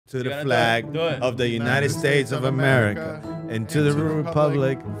to the flag of the United States of America and to the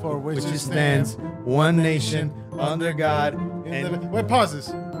republic for which it stands, one nation, under God. Wait, pause this.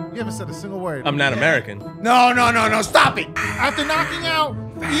 You haven't said a single word. I'm not American. No, stop it. After knocking out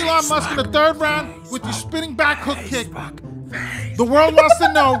Elon Musk in the third round with your spinning back hook kick, the world wants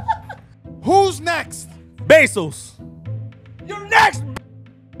to know who's next. Bezos. You're next.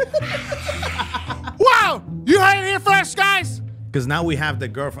 Wow, you heard it here first, guys. Because now we have the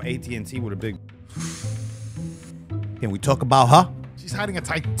girl from AT&T with a big... Can we talk about her? She's hiding a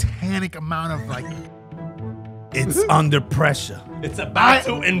titanic amount of like... It's under pressure. It's about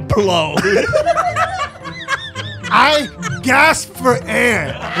to implode. I gasp for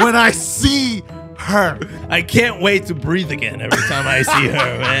air when I see her. I can't wait to breathe again every time I see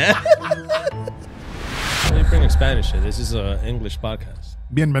her, man. Why are you bringing Spanish shit? This is an English podcast.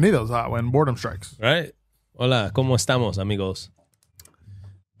 Bienvenidos a When Boredom Strikes. Right? Hola, ¿cómo estamos, amigos?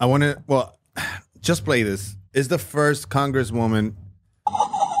 I want to... Well, just play this. Is the first congresswoman...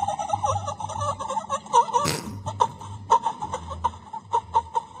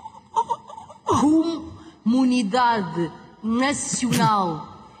 Comunidade Nacional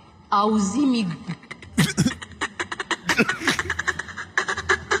aos imigrantes.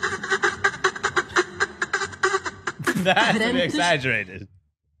 That has to be exaggerated.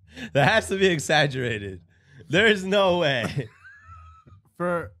 That has to be exaggerated. There is no way.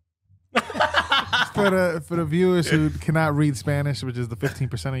 For the viewers who cannot read Spanish, which is the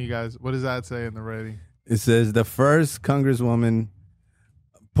 15% of you guys, what does that say in the rating? It says the first congresswoman,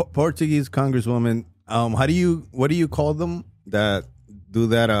 Portuguese congresswoman. What do you call them that do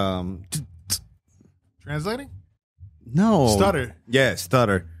that? Translating? No. Stutter. Yeah,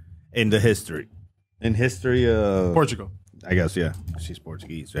 stutter in the history. In history of Portugal. I guess, yeah. She's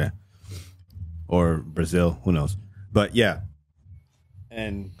Portuguese, yeah. Or Brazil, who knows. But yeah.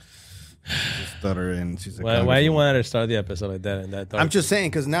 And she's a stutter and she's a Why you wanted to start the episode like that? And that I'm just saying,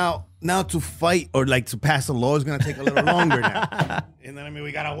 because now to fight or like to pass a law is going to take a little longer now. You know what I mean?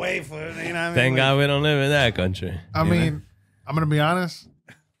 We got to wait for it. You know what I mean? Thank God we don't live in that country. I mean, I'm going to be honest.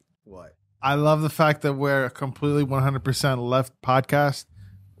 What? I love the fact that we're a completely 100% left podcast.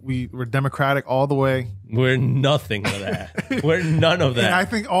 We're democratic all the way. We're nothing of that. We're none of that. And I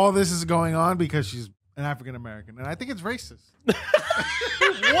think all this is going on because she's an African American. And I think it's racist.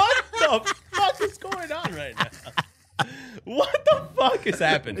 What the fuck is going on right now? What the fuck is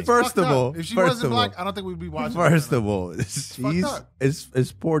happening? First of all, if she wasn't black, I don't think we'd be watching. First of all, she's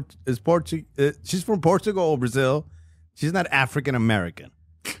she's from Portugal or Brazil. She's not African American.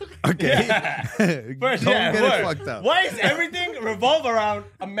 Okay. Yeah. First, Don't get it fucked up. Why is everything revolve around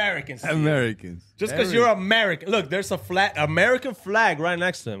Americans? Americans. Just because you're American. Look, there's a American flag right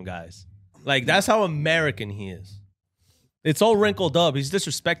next to him, guys. Like, that's how American he is. It's all wrinkled up. He's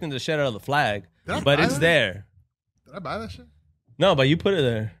disrespecting the shit out of the flag, but it's there. Did I buy that shit? No, but you put it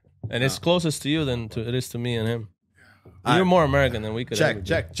there. And it's closest to you than it is to me and him. You're more American than we could ever be.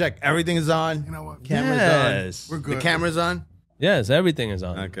 Check. Everything is on. You know what? Camera's on. We're good. The camera's on? Yes, everything is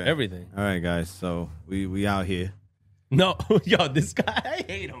on. Okay. Everything. All right, guys. So we out here. No, yo, this guy, I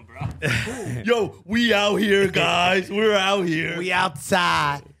hate him, bro. Yo, we out here, guys. We're out here. We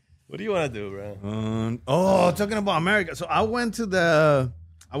outside. What do you want to do, bro? Talking about America. So I went to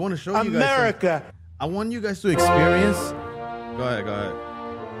I want to show you guys. America. I want you guys to experience. Go ahead.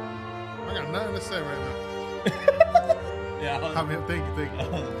 I got nothing to say right now. Yeah. I mean, thank you.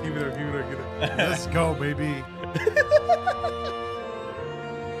 Keep it up. Get it. Let's go, baby.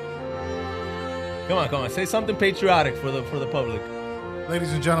 Come on. Say something patriotic for the public.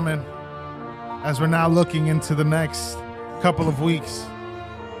 Ladies and gentlemen, as we're now looking into the next couple of weeks,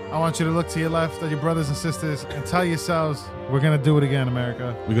 I want you to look to your left at your brothers and sisters and tell yourselves, we're going to do it again,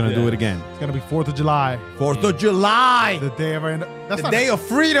 America. We're going to do it again. It's going to be 4th of July. 4th of July. The day of our... The day of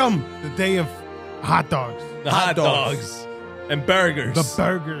freedom. The day of hot dogs. The hot dogs. And burgers. The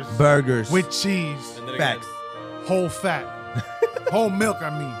burgers. Burgers. With cheese. Facts. Whole fat. Whole milk, I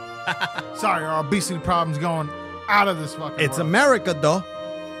mean. Sorry, our obesity problem's going out of this fucking It's world. America, though.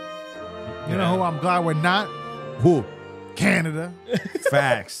 You know who I'm glad we're not? Who? Canada.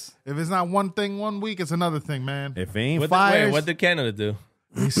 Facts. If it's not one thing 1 week, it's another thing, man. If it ain't What fires. what did Canada do?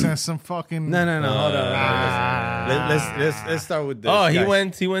 We sent some fucking... No. Hold on. Let's start with this. Oh, he guys.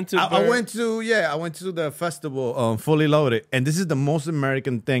 went to... I went to the festival, Fully Loaded, and this is the most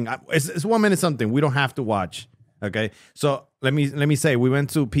American thing. It's 1 minute something. We don't have to watch. Okay, so let me say we went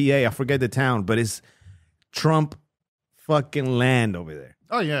to PA. I forget the town, but it's Trump fucking land over there.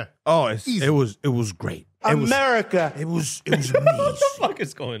 Oh yeah. Oh, it was great. America. It was amazing. What the fuck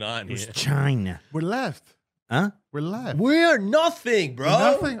is going on It was here? China. We're left. Huh? We're live. We're nothing, bro.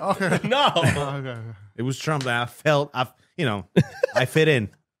 Nothing? Okay. No. Okay. It was Trump that I fit in.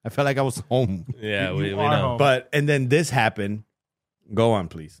 I felt like I was home. Yeah, we are know. home. But, and then this happened. Go on,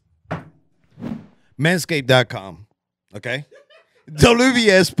 please. Manscaped.com. Okay?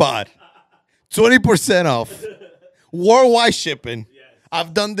 WBS pod. 20% off. Worldwide shipping.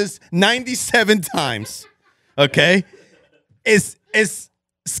 I've done this 97 times. Okay? It's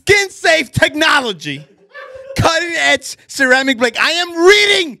skin safe technology. Cutting edge ceramic blade. I am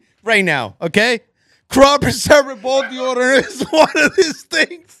reading right now. Okay? Crop preserver ball deodorant is one of these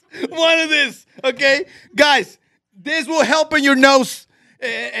things. One of this. Okay? Guys, this will help in your nose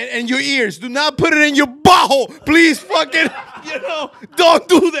and your ears. Do not put it in your butthole. Please fucking, don't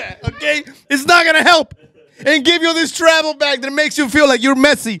do that. Okay? It's not going to help. And give you this travel bag that makes you feel like you're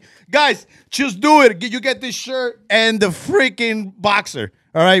messy. Guys, just do it. You get this shirt and the freaking boxer.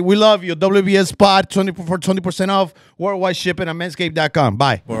 All right? We love you. WBS Pod, 20% off. Worldwide shipping at manscaped.com.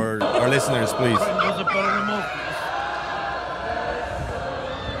 Bye. For our listeners, please.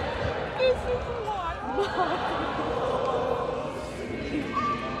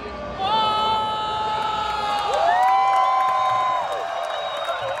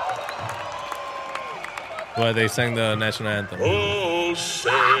 Well, they sang the national anthem. Oh, say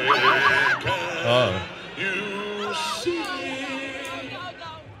can you see?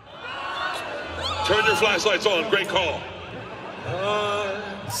 Turn your flashlights on. Great call.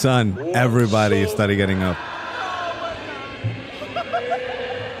 Son, everybody started getting up.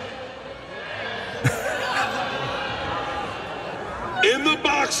 In the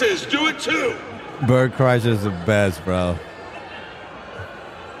boxes. Do it too. Bird Crusher's the best, bro.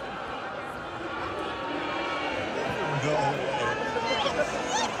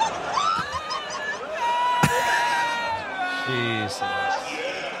 Jesus.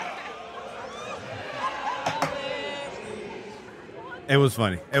 It was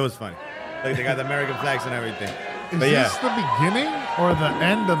funny. Like they got the American flags and everything. Is But yeah, this the beginning or the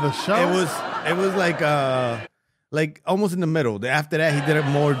end of the show? it was like almost in the middle. After that, he did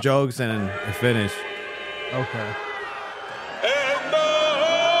more jokes and it finished. Okay.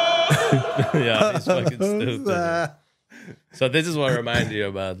 Yeah, he's fucking stupid. So this is what reminded you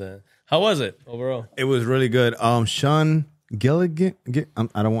about that. How was it overall? It was really good. Sean Gilligan.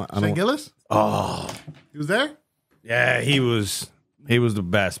 Shane Gillis? Oh, He was there? yeah, he was the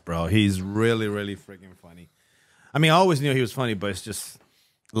best, bro. He's really, really freaking funny. I mean, I always knew he was funny, but it's just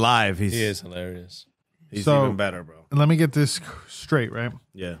live. He is hilarious. He's So- even better, bro. And let me get this straight, right?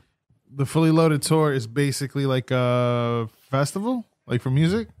 Yeah. The Fully Loaded tour is basically like a festival, like for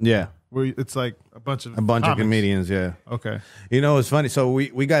music, Yeah. where it's like a bunch of Of comedians, yeah. Okay. You know, it's funny. So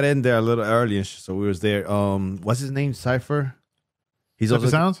we got in there a little early, and so we was there. What's his name? Cypher. He's Cypher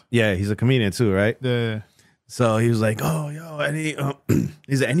Sounds? Yeah, he's a comedian too, right? Yeah. So he was like, "Oh, yo,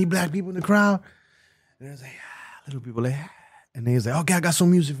 is there any black people in the crowd?" And I was like, "Yeah, little people like." And then he's like, "Okay, I got some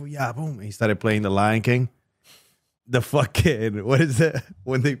music for y'all." Boom. And he started playing the Lion King. The fucking what is it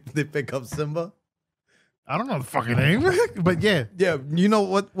when they pick up Simba? I don't know the fucking name, but yeah. Yeah, you know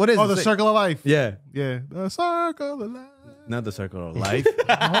what is Oh, it? the Circle of Life. Yeah, Yeah. The Circle of Life. not the Circle of Life.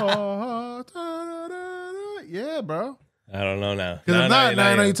 Oh, da-da-da-da. Yeah, bro. I don't know now. Because if not, now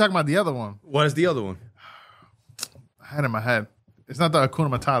I know yet. you're talking about the other one. What is the other one? I had it in my head. It's not the Hakuna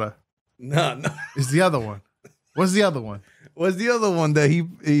Matata. No. It's the other one. What's the other one? What's the other one that he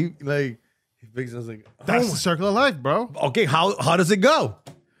picks us like? That's the Circle of Life, bro. Okay, how does it go?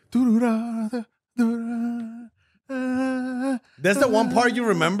 That's the one part you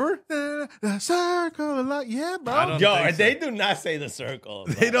remember? The Circle of Life. Yeah, bro. Yo, they do not say the circle.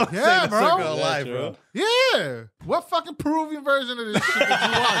 They don't Yeah, say the bro. Circle of That's Life, true. bro. Yeah. What fucking Peruvian version of this shit did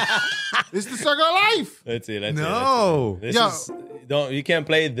you watch? It's the Circle of Life. Let's see. No. This Yo. is you can't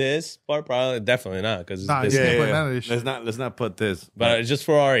play this part. Probably definitely not because Nah, this. you can't play none of this shit. Let's not put this. But it's just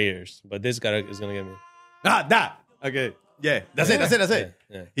for our ears. But this guy is gonna get me. That. Okay. Yeah. That's it.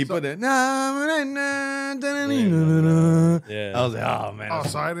 Yeah. He put it. Yeah. I was like, oh man. Oh,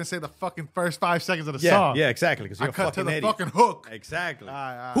 sorry, I didn't say the fucking first 5 seconds of the yeah, song. yeah, exactly. Because I you're a cut to fucking the idiot. fucking hook. Exactly.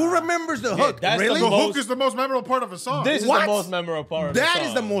 Ah, Who remembers the hook? that's Really? the The hook most- is the most memorable part of a song. This is What? the most memorable part. Of That the is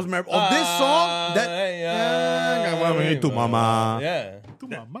song. the most memorable of this song. That to mama. Yeah. To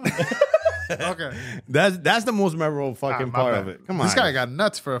my mind. Okay. That's the most memorable fucking Ah, my part bad. of it. Come on. This guy got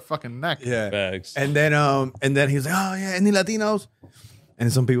nuts for a fucking neck. yeah. Facts. And then he was like, oh yeah, any Latinos?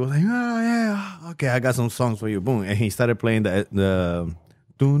 And some people were like, oh yeah, okay, I got some songs for you. Boom. And he started playing the dun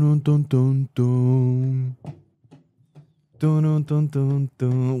dun dun dun dun dun dun dun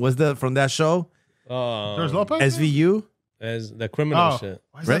dun. Was that from that show? George Lopez? SVU? As the criminal shit.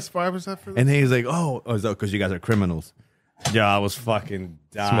 Why is Right? that 5% for this? And then he's like, oh, is that because you guys are criminals? Yeah, I was fucking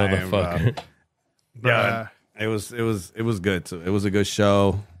dying, Motherfucker. bro. Yeah, it was good too. It was a good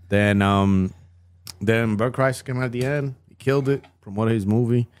show. Then Bert Kreischer came out at the end. He killed it. Promoted his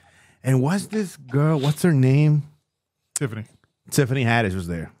movie. And what's this girl? What's her name? Tiffany. Tiffany Haddish was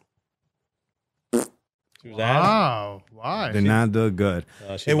there. She was ass. Wow. Why? Did not do good.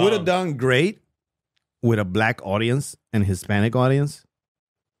 She It would have bombed. done great with a black audience and Hispanic audience,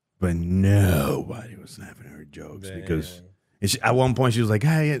 but nobody was laughing at her jokes because and at one point she was like,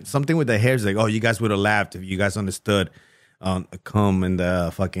 "Hey, something with the hair." She's like, "Oh, you guys would have laughed if you guys understood the comb and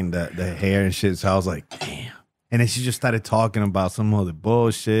the fucking the hair and shit." So I was like, "Damn!" And then she just started talking about some other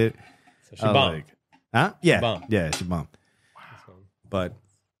bullshit. So she I was bombed. like, huh? Yeah, bombed. yeah, she bombed. But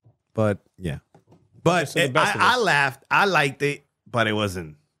yeah, but So the best of I us. laughed. I liked it, but it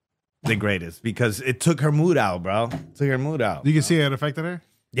wasn't the greatest because it took her mood out, bro. Took her mood out. You can see it affected her?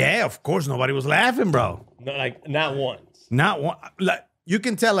 Yeah, of course, nobody was laughing, bro. No, like not once. Not one. Like you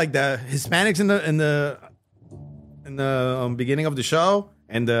can tell, like the Hispanics in the beginning of the show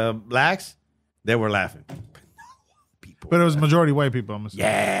and the blacks, they were laughing. People, But it was majority white people, I'm assuming.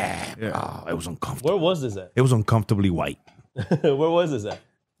 yeah, bro, it was uncomfortable. Where was this at? It was uncomfortably white. Where was this at?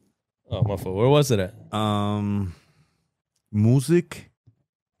 Oh, my fault. Where was it at? Music,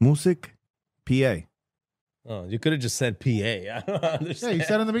 PA. Oh, you could have just said PA. I don't Yeah, understand. you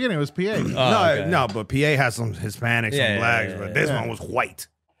said in the beginning it was PA. No, but PA has some Hispanics, Yeah, some blacks, yeah, but this yeah. one was white.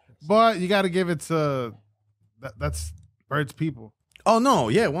 But you got to give it to that's Bird's people. Oh no,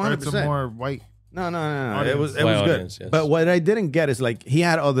 yeah, 100%. Bird's a more white. No. It Audience. was White good. audience, yes. But what I didn't get is like he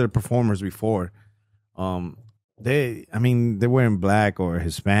had other performers before. They weren't black or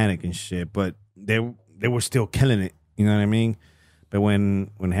Hispanic and shit, but they were still killing it. You know what I mean? But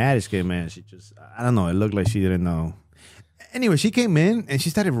when Haddish came in, she just I don't know. It looked like she didn't know. Anyway, she came in and she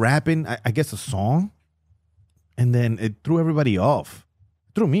started rapping. I guess a song, and then it threw everybody off.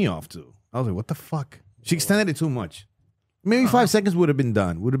 It threw me off too. I was like, what the fuck? She extended it too much. Maybe 5 seconds would have been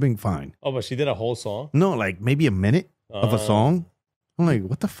done. Would have been fine. Oh, but she did a whole song? No, like maybe a minute of a song. I'm like,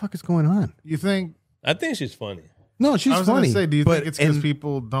 what the fuck is going on? You think? I think she's funny. No, she's I was funny. gonna say, do you but think it's because in-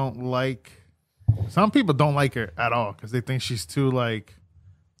 people don't like? Some people don't like her at all because they think she's too like.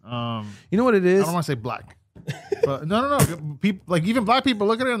 You know what it I is? don't want to say black, but no. People like even black people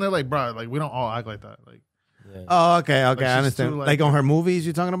look at her and they're like, bro, like we don't all act like that. Like Oh, okay, she's I understand. too, Like, like- on her movies,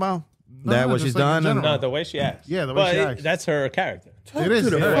 you're talking about that what just she's like in done. general. No, the way she acts. Yeah, the way But she acts. That's her character. it is. To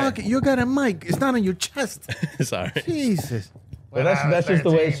the Yeah. fuck, you got a mic. It's not on your chest. Sorry. Jesus. But that's just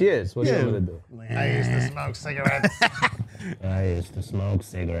the way she is. What are Yeah. you gonna do? I used to smoke cigarettes. I used to smoke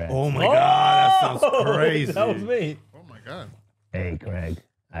cigarettes. Oh my god, that sounds crazy. That was me. Oh my god, Hey, Craig,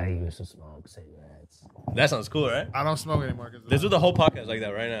 I used to smoke cigarettes. That sounds cool, right? I don't smoke anymore. Let's do the whole podcast like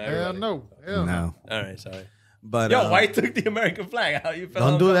that right now. Hell everybody. no. Hell no. No, All right, sorry. but Yo, why you took the American flag out? You felt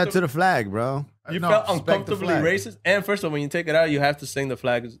don't do that to uncomfortable- the flag, bro. You No, felt respect the uncomfortably flag. racist. And first of all, when you take it out, you have to sing the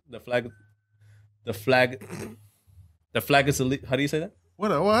flag. The flag is elite. How do you say that?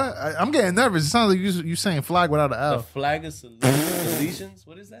 What? I'm getting nervous. It sounds like you saying flag without an The L. flag is allegiance.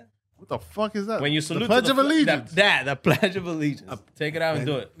 What is that? What the fuck is that? When you salute the Pledge to of the Allegiance. The Pledge of Allegiance. Take it out and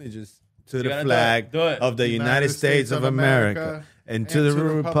do it. Just to You the gotta flag do it. of the United States of America and to the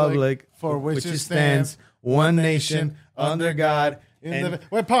republic for which it stands, one nation under God.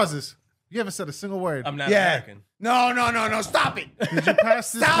 Wait, pause this. You haven't said a single word. I'm not Yeah. American. No. Stop it. Did you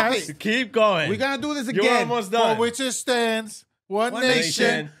pass this Stop test? it. Keep going. We're gonna do this You're again. almost For done. which it stands, one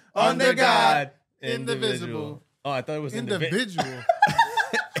nation, under God, indivisible. Oh, I thought it was individual. individual.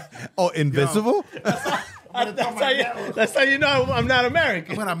 Oh, invisible? That's how you know I'm not I'm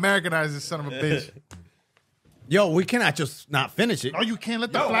American. gonna Americanize this son of a bitch. Yo, we cannot just not finish it. Oh, you can't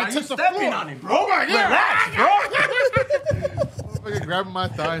let the flag touch the floor. him, bro? Oh my God. Motherfucker grabbing my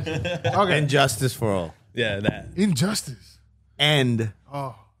thighs. Okay. And justice for all. Yeah, that. Injustice. And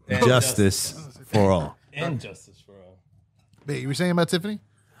Oh. justice for all. Injustice for all. Wait, you were saying about Tiffany?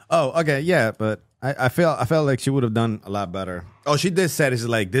 Oh, okay, yeah, but I felt like she would have done a lot better. Oh, she did say it's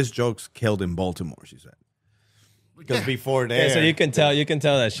like this joke's killed in Baltimore. She said because before there, Yeah, so you can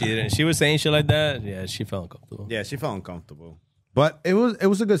tell that she didn't. She was saying shit like that. Yeah, she felt uncomfortable. yeah, she felt uncomfortable. But it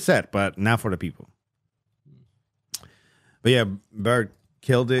was a good set, but not for the people. But yeah, Bert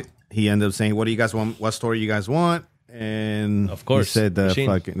killed it. He ended up saying, "What do you guys want? What story you guys want?" And Of course, he said the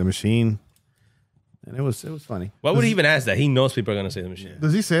machine. machine, and it was funny. Why would he even ask that? He knows people are gonna say the machine.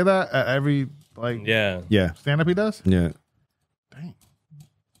 Does he say that at every like Yeah. Yeah, stand up he does? yeah, Dang.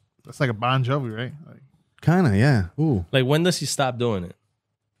 That's like a Bon Jovi, right? Like, kind of, yeah. Ooh, Like when does he stop doing it?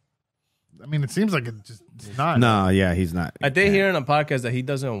 I mean, it seems like it's not. No, yeah, he's not. I did hear in a podcast that he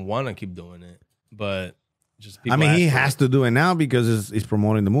doesn't want to keep doing it, but just people. I mean, he ask for has it. to do it now because he's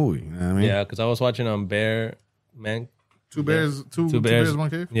promoting the movie. You know what I mean? Yeah, because I was watching on Bear Man. Two bears, one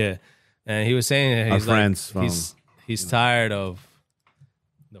cave. Yeah, and he was saying that Our he's friends from- he's tired of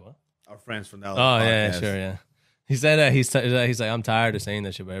the what? Our friends from the Oh yeah, sure, yeah. He said that he's like, I'm tired of saying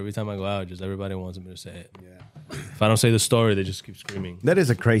that shit, but every time I go out, just everybody wants me to say it. Yeah. If I don't say the story, they just keep screaming. That is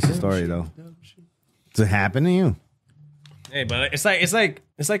a crazy story, though. Does it happen to you? Hey, but it's like if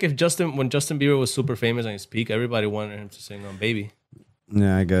when Justin Bieber was super famous on his peak, everybody wanted him to sing on Baby.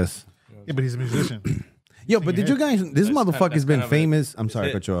 Yeah, I guess. Yeah, but he's a musician. Yo, but did you guys? This motherfucker's that's been kind of famous. I'm it's sorry,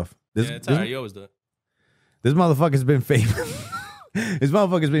 it. cut you off. Yeah, it's alright. You always do it. This motherfucker's been famous. This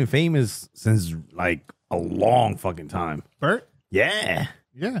motherfucker's been famous since like a long fucking time. Bert? Yeah,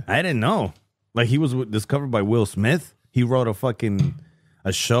 Yeah. I didn't know. Like he was discovered by Will Smith. He wrote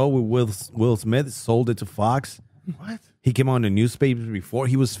a show with Will Smith. Sold it to Fox. What? He came on the newspapers before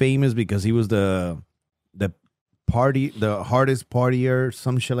he was famous because he was the hardest partier,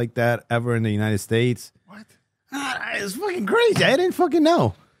 some shit like that ever in the United States. What? It's fucking crazy. I didn't fucking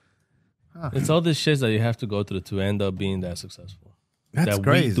know. It's all this shit that you have to go through to end up being that successful. That's that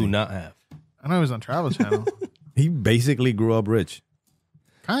crazy. we do not have. I know he was on Travel Channel. He basically grew up rich.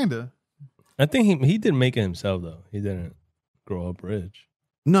 Kinda. I think he didn't make it himself though. He didn't grow up rich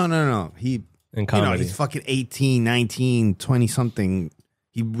No. He, in comedy. he's fucking 18, 19, 20 something.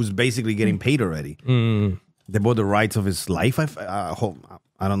 He was basically getting paid already. They bought the rights of his life. I hope.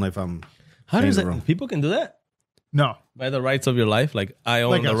 I don't know if I'm. How saying does it that? wrong. People can do that No. by the rights of your life. Like I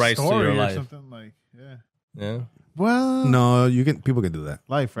own Like the a rights to story your or life. something like, yeah. Yeah. Well, No, people can do that.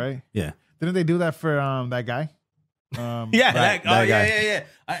 life, right? Yeah. Didn't they do that for that guy? Yeah, That that guy. yeah.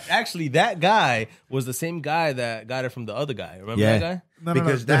 Actually, that guy was the same guy that got it from the other guy. Remember Yeah. that guy? No,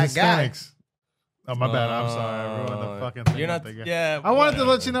 Because the that guy- Hispanics. Oh, my bad. I'm sorry. I ruined the fucking thing. You're not. with the guy. Yeah. I wanted to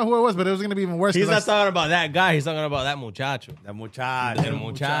whatever. let you know who it was, but it was going to be even worse. He's 'cause not talking about that guy. He's talking about that muchacho. That muchacho. El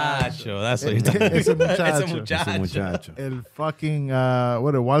muchacho. That's what you're talking about. It's a muchacho. It's a Ese muchacho. muchacho. El fucking,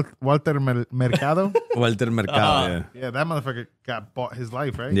 Walter Mercado? Walter Mercado. Yeah, that motherfucker got bought his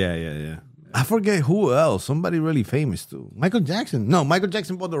life, right? Yeah. I forget who else. Somebody really famous too. Michael Jackson. No, Michael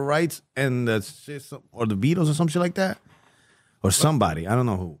Jackson bought the rights and the shit, or the Beatles or some shit like that, or somebody. I don't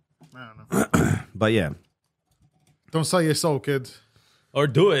know who. I don't know. But yeah, Don't sell your soul, kids. Or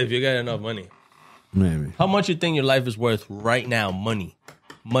do it if you get enough money. maybe How much you think your life is worth right now? Money,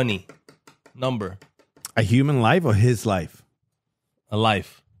 number, a human life or his life. a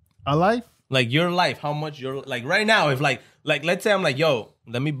life. A life? Like your life, how much your like right now? If like let's say I'm like, yo,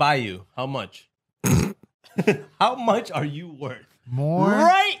 let me buy you. How much? How much are you worth More?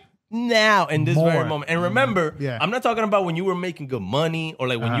 right now in this very More. moment? And remember, Yeah. I'm not talking about when you were making good money or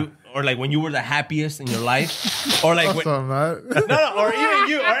like when you were the happiest in your life or like when, So I'm not. no, or even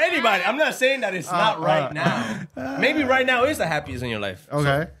you or anybody. I'm not saying that it's not right now. Maybe right now is the happiest in your life. So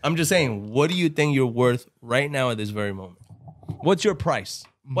Okay. I'm just saying, what do you think you're worth right now at this very moment? What's your price?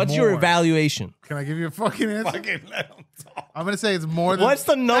 What's your More. evaluation? Can I give you a fucking answer? I'm going to say it's more than. What's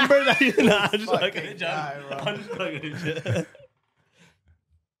the number that you? Nah, I'm just Fucking fucking with you. guy, bro. I'm just fucking with you.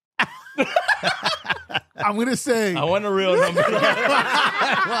 I'm going to say. I want a real number.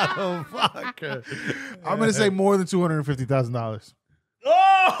 I'm going to say more than $250,000.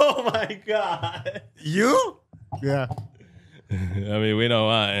 Oh my god! You? Yeah. I mean, we know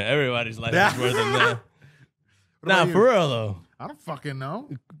why. Everybody's life is worth than that. Nah, about you? for real though. I don't fucking know.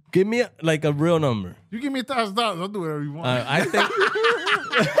 Give me a real number. You give me $1,000, I'll do whatever you want. I think.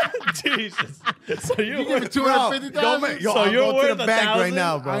 Jesus. So you give me $250,000? Yo, So I'll you're go to worth the bank 1,000? right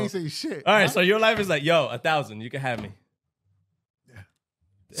now, I bro. ain't say shit. All right, so your life is like, yo, 1,000. You can have me.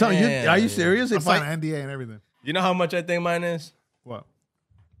 So are you Damn. serious? I If signed I, an NDA and everything. You know how much I think mine is? What?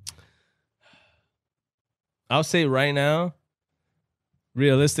 I'll say right now,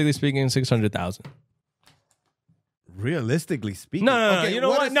 realistically speaking, 600,000. realistically speaking, No. Okay, You know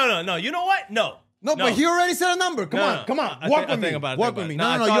what? is- No. You know what? No. No, but he already said a number. Come No, on. I Work think- with I me. think about it, Work think with about me. it. No, Nah,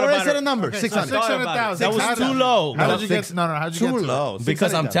 I you thought already about said it. a number. Okay, so 600. I thought about it. 600,000. That was How too did- low. How did you get? 600. No. How'd you get Too to that? low.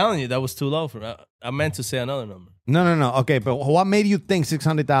 Because I'm 600,000. telling you, that was too low for me. I meant to say another number. No. Okay, but what made you think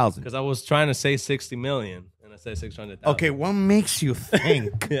 600,000? Because I was trying to say 60 million, and I said 600,000. Okay, what makes you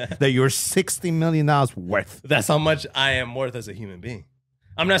think Yeah. that you're $60 million worth? That's how much I am worth as a human being.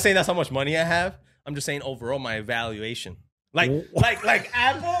 I'm not saying that's how much money I have. I'm just saying overall my evaluation. Like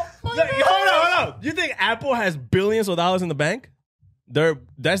Apple. Hold on. You think Apple has billions of dollars in the bank?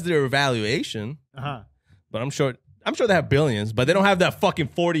 That's their evaluation. Uh-huh. But I'm sure they have billions, but they don't have that fucking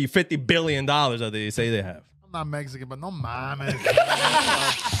 $40, $50 billion that they say they have. I'm not Mexican, but no mames.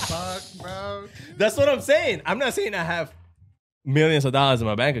 Fuck, bro. That's what I'm saying. I'm not saying I have millions of dollars in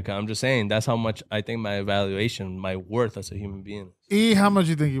my bank account. I'm just saying that's how much I think my evaluation, my worth as a human being. How much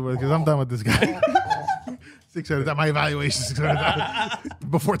you think you would? Because I'm done with this guy. 600. My evaluation $600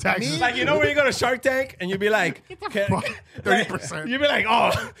 before taxes. Like, you know when you go to Shark Tank and you'd be like, 30%. You'd be like,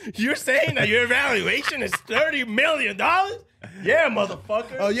 oh, you're saying that your evaluation is $30 million? Yeah,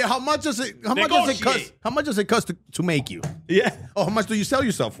 motherfucker. Oh yeah, how much does it cost? How much does it cost to make you? Yeah. Oh, how much do you sell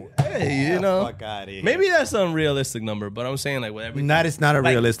yourself for? Hey, you know, Fuck outta here. maybe that's an unrealistic number, but I'm saying like with everything. That is not a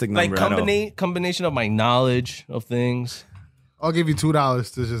realistic number at all. Combination of my knowledge of things. I'll give you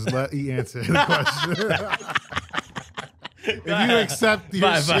 $2 to just let E answer the question. If you accept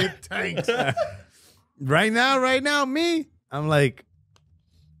your shit, thanks. Right now, me, I'm like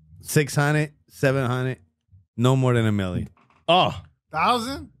 600, 700, no more than $1 million. Oh,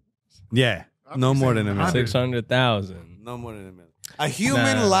 1,000? Yeah, no more than $1 million. 600,000. No more than $1 million. A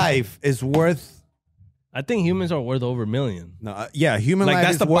human life is worth. I think humans are worth over $1 million. No, yeah, human Like life.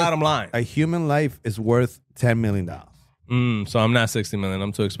 that's is the worth, bottom line. A human life is worth $10 million. So I'm not 60 million.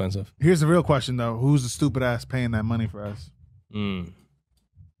 I'm too expensive. Here's the real question, though. Who's the stupid ass paying that money for us?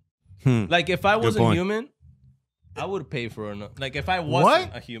 Like if I wasn't point. human, I would pay for a. Like if I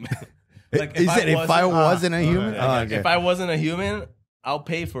wasn't a human. Like He said, if I wasn't a human? okay. Oh, okay. If I wasn't a human, I'll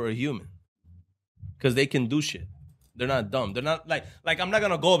pay for a human. Because they can do shit. They're not dumb. They're not like I'm not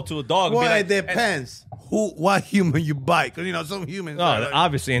gonna go up to a dog. Well, and be like, it depends. What human you buy? Because some humans. No, are like,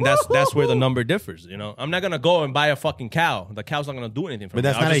 obviously, and that's where the number differs. You know, I'm not gonna go and buy a fucking cow. The cow's not gonna do anything for me. but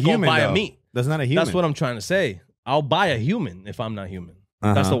that's I'll not a just go human. buy though. a meat. That's not a human. That's what I'm trying to say. I'll buy a human if I'm not human.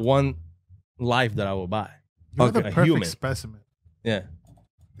 That's the one life that I will buy. You're the A perfect human. specimen. Yeah,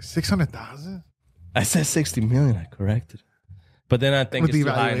 600,000 I said 60 million. I corrected, but then I think with it's the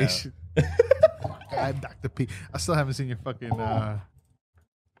too high now. evaluation. God, Dr. P. I still haven't seen your fucking Yeah,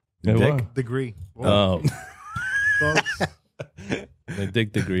 what? degree. Oh, Folks. the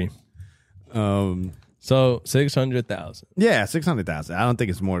dick degree. So 600,000. Yeah, 600,000. I don't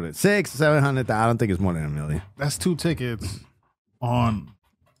think it's more than 700,000. I don't think it's more than $1 million. That's 2 tickets on.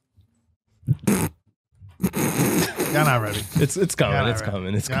 Y'all not ready. It's coming. Y'all not It's ready.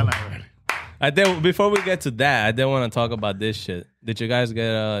 coming. It's Y'all coming. not ready. Before we get to that, I did want to talk about this shit. Did you guys get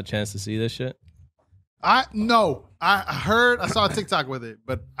a chance to see this shit? No. I saw a TikTok with it,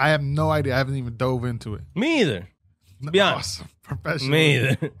 but I have no idea. I haven't even dove into it. Me either. Be honest. Awesome. Professional. Me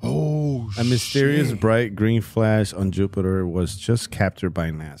either. Oh, A mysterious shit. bright green flash on Jupiter was just captured by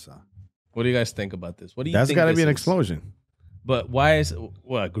NASA. What do you guys think about this? What do you That's think got to this be an is? explosion But why is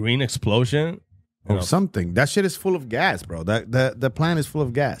a green explosion? You or know, something. That shit is full of gas, bro. The planet is full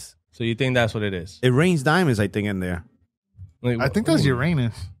of gas. So you think that's what it is? It rains diamonds, I think, in there. Like, I think that's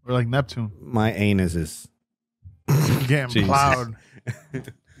Uranus or like Neptune. My anus is. Getting Jesus. plowed.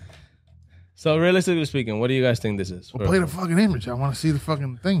 So realistically speaking, what do you guys think this is? Well, play the fucking image. I want to see the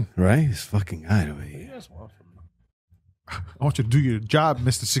fucking thing. Right? It's fucking guy over here. I want you to do your job,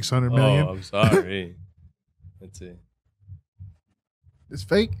 Mr. 600 million. Oh, I'm sorry. Let's see. It's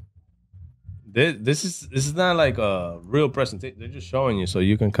fake. This is not like a real presentation. They're just showing you so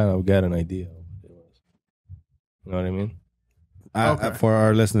you can kind of get an idea of what it was. You know what I mean? Okay. For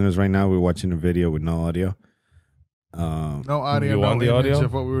our listeners right now, we're watching a video with no audio. No audio, You no want the image audio?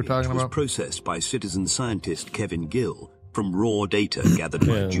 of what we were talking It was about. processed by citizen scientist Kevin Gill from raw data gathered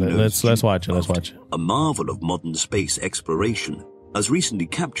by Yeah, Juno's let's watch it. Let's Craft. watch it. A marvel of modern space exploration has recently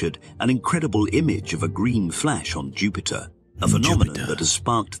captured an incredible image of a green flash on Jupiter, a phenomenon that has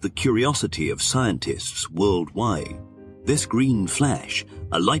sparked the curiosity of scientists worldwide. This green flash,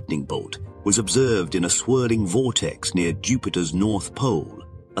 a lightning bolt, was observed in a swirling vortex near Jupiter's North Pole,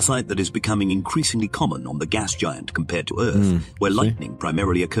 a sight that is becoming increasingly common on the gas giant compared to Earth, where lightning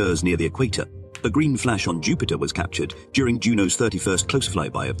primarily occurs near the equator. The green flash on Jupiter was captured during Juno's 31st close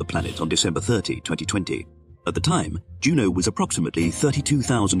flyby of the planet on December 30, 2020. At the time, Juno was approximately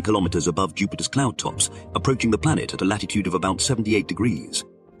 32,000 kilometers above Jupiter's cloud tops, approaching the planet at a latitude of about 78 degrees.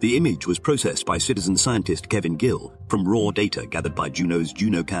 The image was processed by citizen scientist Kevin Gill from raw data gathered by Juno's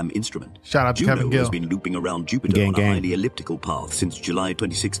JunoCam instrument. Shout out to Juno Kevin Gill. has been looping around Jupiter Gang, on gang. a highly elliptical path since July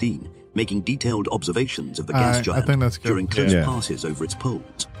 2016, making detailed observations of the gas I giant think that's good. during close Yeah. passes over its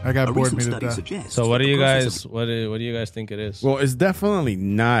poles. I got A bored recent me to study death. suggests So what that do the you process guys of what do you guys think it is? Well, it's definitely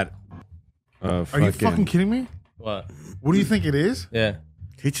not. Are you fucking kidding me? What? What do you think it is? Yeah.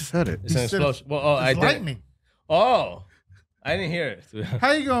 He just said it. It's an He said explosion. Well, oh, I It's did. lightning. Oh, I didn't hear it.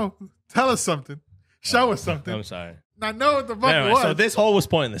 How you gonna tell us something? Show us something. I'm sorry. I know what the fuck Anyway, it was. so this hole was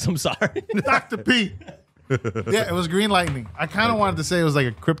pointless. I'm sorry. Dr. P. Yeah, it was green lightning. I kind of wanted to say it was like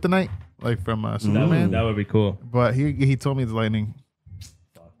a kryptonite, like from Superman. That would be cool. But he told me the lightning.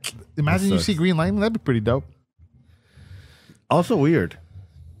 Imagine you see green lightning. That'd be pretty dope. Also weird.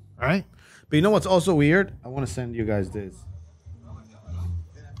 All right. But you know what's also weird? I want to send you guys this.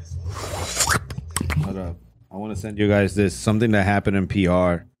 Hold up. I want to send you guys this. Something that happened in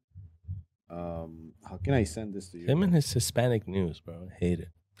PR. How can I send this to you? Him and his Hispanic news, bro. I hate it.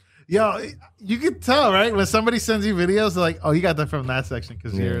 Yo, you can tell, right? When somebody sends you videos, they're like, oh, you got that from that section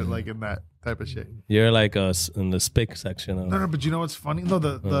because you're like in that type of shit. You're like in the spick section. Of... No, but you know what's funny? No,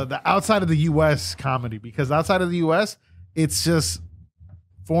 the outside of the U.S. comedy, because outside of the U.S., it's just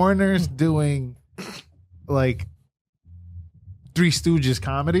foreigners doing like Three Stooges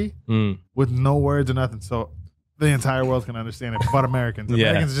comedy with no words or nothing. So the entire world can understand it, but Americans. Yeah.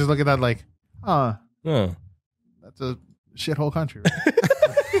 Americans just look at that like, Huh. that's a shithole country. Right?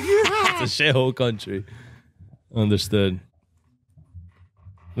 It's a shithole country. Understood.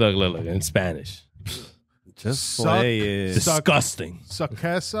 Look, in Spanish. Just Suck. play it. Disgusting.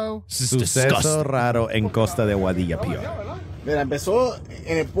 Suceso. This is Suceso disgusting. raro en Costa de Guadilla, PR. Mira, empezó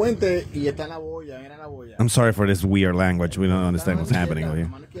en el puente y está en la boya, mira la boya. I'm sorry for this weird language. We don't understand what's happening over here.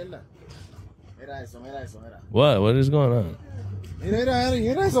 Mano izquierda. Mira eso, mira eso, mira. What is going on?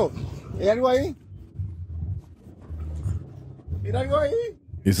 Mira eso. ¿Hay algo ahí? Mira algo ahí.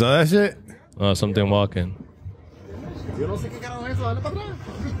 You saw that shit? Oh, something walking. Yo no sé qué carajo es eso, dale para atrás.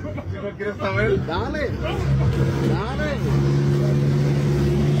 Si no quieres saber, dale. Dale.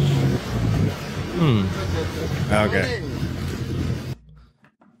 Okay.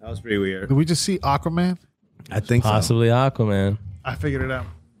 That was pretty weird. Did we just see Aquaman? I think Possibly Aquaman. I figured it out.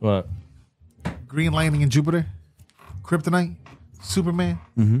 What? Green Lightning in Jupiter, Kryptonite, Superman,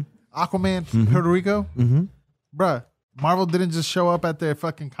 Aquaman, Puerto Rico. Bruh, Marvel didn't just show up at their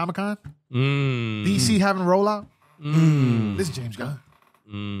fucking Comic-Con. DC having rollout. This is James Gunn.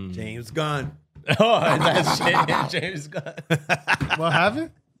 so. James Gunn. Oh, that's James Gunn. What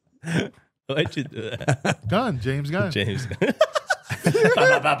happened? Why'd you do that? James Gunn. James Gunn.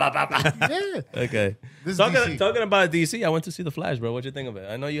 Yeah. Okay. This is Talking, DC. talking about DC, I went to see The Flash, bro. What'd you think of it?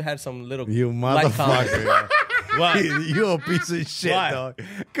 I know you had some little You light comment. motherfucker. What? You a piece of shit, Why? dog.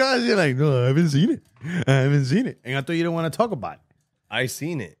 Because you're like, no, I haven't seen it. I haven't seen it. And I thought you didn't want to talk about it. I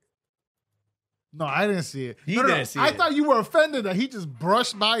seen it. No, I didn't see it. He No, didn't see I it. thought you were offended that he just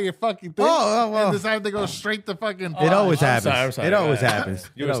brushed by your fucking thing well. and decided to go straight to fucking. It always I'm happens. sorry, I'm sorry. It always Go ahead.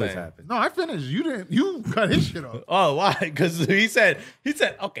 happens. You It were always saying. happens. No, I finished. You didn't. You cut his shit off. Oh, why? Because he said,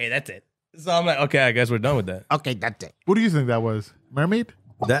 okay, that's it. So I'm like, okay, I guess we're done with that. Okay, that's it. What do you think that was? Mermaid?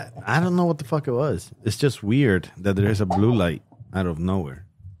 That I don't know what the fuck it was. It's just weird that there's a blue light out of nowhere.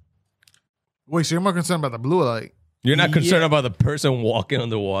 Wait, so you're more concerned about the blue light? You're not concerned Yeah. about the person walking on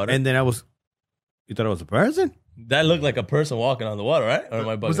the water? And then you thought it was a person? That looked like a person walking on the water, right? Or am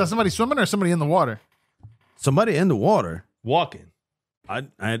I bugging? Was that somebody swimming or somebody in the water? Somebody in the water. walking?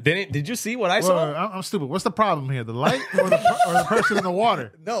 I Did you see what I saw? Well, I'm stupid. What's the problem here? The light or the person in the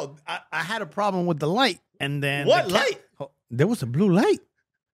water? No, I had a problem with the light, and then What light? There was a blue light.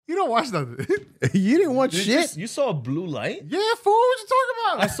 You don't watch nothing. You didn't watch Did shit. You saw a blue light? Yeah, fool. What you talking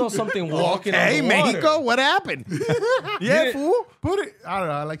about? I saw something walking on Hey, the water. Mexico, what happened? Yeah, Yeah. fool. Put it. I don't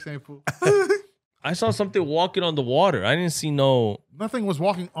know. I like saying fool. I saw something walking on the water. I didn't see no. Nothing was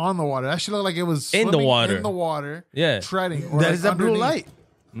walking on the water. That should look like it was In the swimming water. In the water. Yeah. Treading. Or That like is a blue underneath. light.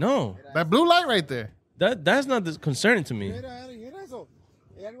 No, That blue light right there. that's not concerning to me.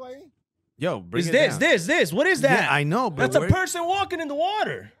 Yo, bring Is it this, down. this? What is that? Yeah, I know, but That's a where- person walking in the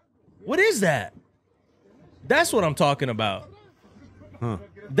water. What is that? That's what I'm talking about.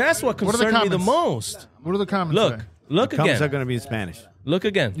 That's what What are the concerned me the comments? most. What are the comments? Look, say? look Comments are again. going to be in Spanish. Look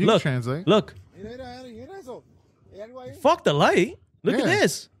again. You can Look, translate. look. Fuck the light. Look at Yeah.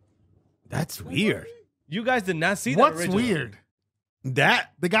 this. That's weird. You guys did not see that. What's original. weird?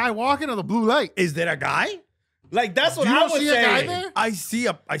 That The guy walking or the blue light? is there a guy? Like that's what You I don't was see a guy saying. there?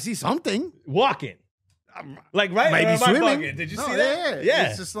 I see something. Walking. Like right. Maybe or am I swimming. bugging? Did you No, see that? yeah.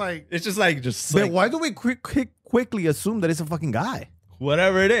 It's just like It's just like But why do we quickly assume that it's a fucking guy?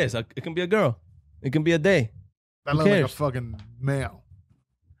 whatever it is. It can be a girl. It can be a day. that Who looks like a cares? fucking male.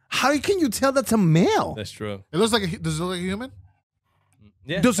 How can you tell that's a male? That's true. It looks like does it look like a human?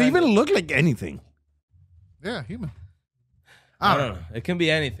 Yeah. Does it kinda. even look like anything? Yeah, human. I don't know. It can be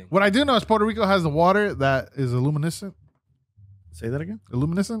anything. What I do know is Puerto Rico has the water that is luminescent. Say that again?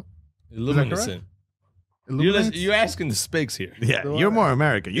 Luminescent? Luminescent. Illuminates? You're asking the spigs here. Yeah, you're more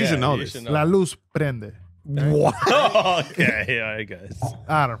American. You Yeah, should know you this. should know. La luz prende. What? Oh, okay, yeah, I guess.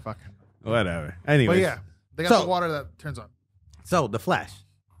 I don't fucking know. Whatever. Anyway, But yeah, they got So- the water that turns on. So The Flash.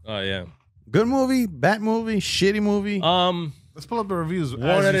 Oh yeah. Good movie, bad movie, shitty movie. Let's pull up the reviews. 1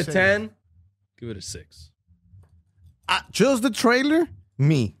 out of 10. Give it a 6. Just the trailer.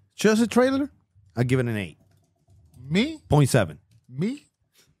 Me. Just the trailer. I give it an 8. Me? 0.7. Me?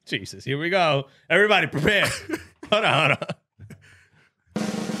 Jesus, here we go. Everybody prepare. Hold on.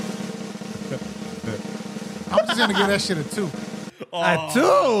 I'm just gonna give that shit a 2. A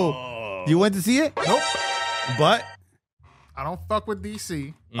 2. You went to see it? Nope. But I don't fuck with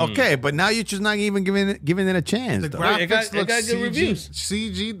DC. okay, but now you're just not even giving it a chance. The though. graphics It got look good CG, reviews.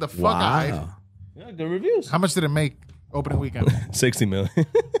 CG the fuck Wow. out. Yeah, good reviews. How much did it make opening weekend? 60 million.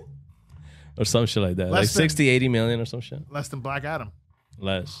 Or some shit like that. Less like than- 60, 80 million or some shit. Less than Black Adam.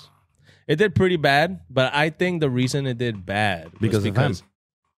 Less. It did pretty bad, but I think the reason it did bad was Because of him.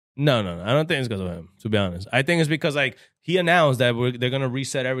 No. I don't think it's because of him, to be honest. I think it's because like he announced that they're going to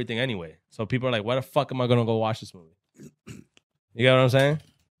reset everything anyway. So people are like, why the fuck am I going to go watch this movie? You get what I'm saying?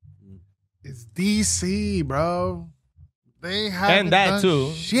 It's DC, bro. They have And that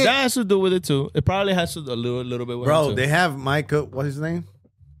too. Shit. That has to do with it too. It probably has to do a little bit with Bro, it too. they have Michael, what's his name?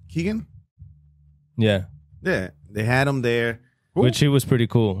 Keegan? Yeah. Yeah, they had him there. Which he was pretty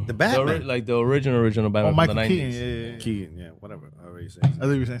cool. The Batman. like the original Batman from Michael the 90s. Keaton. Yeah. Keegan, yeah, whatever. I already said. I thought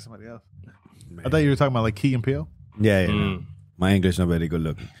you were saying somebody else. I thought you were talking about like Key and Peele. Yeah, no. My English not very good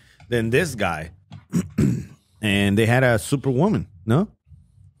looking. Then this guy, and they had a Superwoman, no?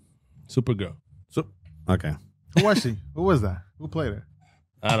 Supergirl. Okay. Who was she? Who was that? Who played her?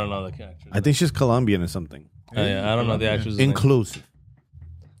 I don't know the character. I think she's Colombian or something. Yeah, I don't know the actress. Inclusive.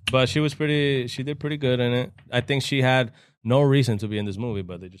 But she did pretty good in it. I think she had no reason to be in this movie,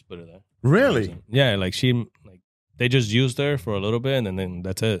 but they just put her there. Really? Yeah, they just used her for a little bit and then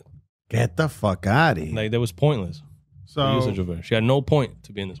that's it. Get the fuck out of here. Like that was pointless. The So, usage of her. She had no point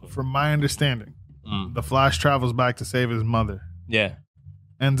to be in this movie. from my understanding, the Flash travels back to save his mother. Yeah.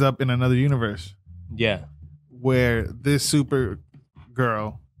 Ends up in another universe Yeah. where this super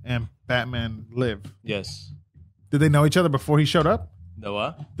girl and Batman live. Yes. Did they know each other before he showed up? The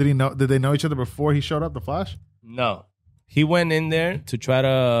what? Did they know each other before he showed up, the Flash? No. He went in there to try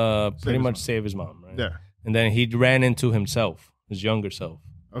to pretty his much mom. save his mom, right? Yeah. And then he ran into himself, his younger self.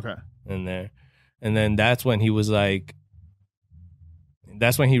 Okay. In there. And then that's when he was like,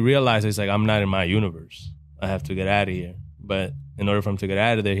 that's when he realized it's like, I'm not in my universe. I have to get out of here. But in order for him to get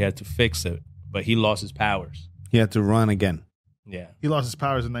out of there, he had to fix it. But he lost his powers. He had to run again. Yeah. He lost his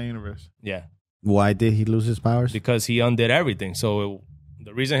powers in that universe. Yeah. Why did he lose his powers? Because he undid everything. So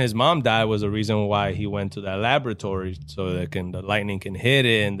the reason his mom died was the reason why he went to that laboratory so that the lightning can hit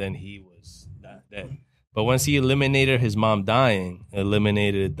it, and then he was not dead. But once he eliminated his mom dying,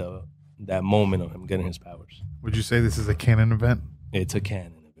 eliminated that moment of him getting his powers. Would you say this is a canon event? It's a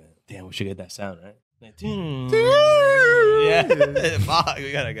canon event. Damn, we should get that sound, right? Like, yeah. Fuck,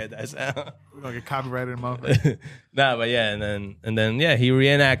 we gotta get that sound. We're gonna get copyrighted in month. Nah, but yeah, and then yeah, he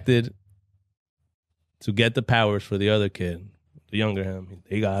reenacted to get the powers for the other kid, the younger him.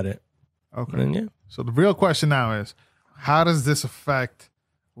 He got it. Okay. And then, yeah. So the real question now is, how does this affect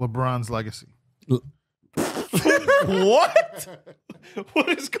LeBron's legacy? What? What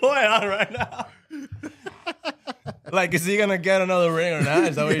is going on right now? Like, is he gonna get another ring or not?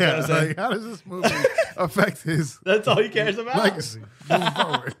 Is that what you're trying to say? Like, how does this movie affect his That's all he cares about. legacy moving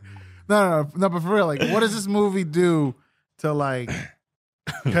forward? No, but for real, like, what does this movie do to like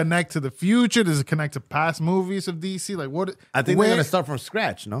connect to the future? Does it connect to past movies of DC? Like, what? I think they're going to start from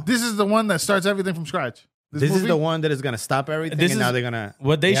scratch, no? This is the one that starts everything from scratch. This is movie? the one that is going to stop everything, This and is- now they're going to...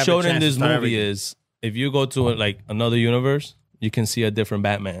 What they have showed the in chance to this start movie everything. is if you go to like another universe, you can see a different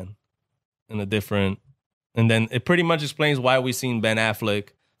Batman and a different, and then it pretty much explains why we seen Ben Affleck,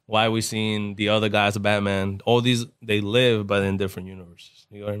 why we seen the other guys of Batman. All these they live, but in different universes.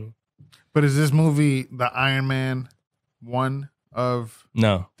 You know what I mean? But is this movie the Iron Man one of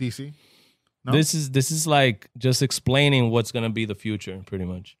No, DC? No? this is like just explaining what's gonna be the future. Pretty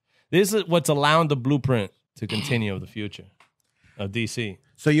much, this is what's allowing the blueprint to continue of the future of DC.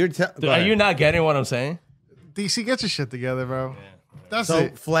 So you're... Are you not getting what I'm saying? DC, get your shit together, bro. That's So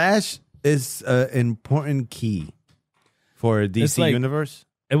it. Flash is an important key for DC like- universe?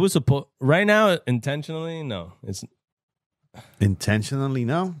 It was right now intentionally. No, it's Intentionally,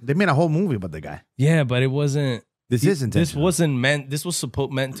 no? They made a whole movie about the guy. yeah, but it wasn't. This is This intentional. wasn't meant. This was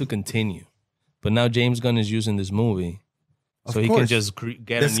meant to continue, but now James Gunn is using this movie, Of so he can course. just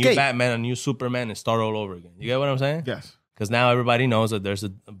get a new Escape. Batman, a new Superman, and start all over again. You get what I'm saying? Yes. Because now everybody knows that there's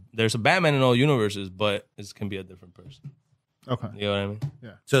a Batman in all universes, but it can be a different person. Okay. You know what I mean?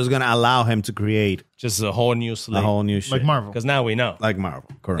 So it's going to allow him to create Just a whole new slate. a whole new shit. Like Marvel. Because now we know. Like Marvel,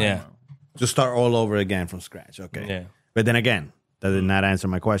 correct. Yeah. Just start all over again from scratch. Okay. Yeah. But then again, that did not answer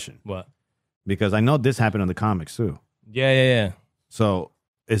my question. What? Because I know this happened in the comics too. Yeah. So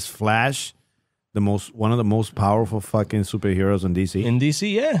is Flash one of the most powerful fucking superheroes in DC? In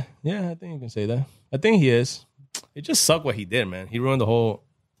DC, yeah. I think you can say that. I think he is. It just sucked what he did, man. He ruined the whole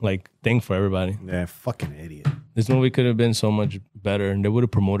thing for everybody. Yeah, fucking idiot. This movie could have been so much better, and they would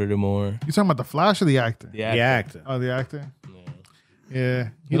have promoted it more. You talking about the Flash or the actor? The actor. Oh, the actor. Yeah.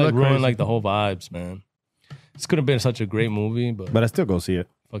 He ruined the whole vibes, man. This could have been such a great movie, but I still go see it.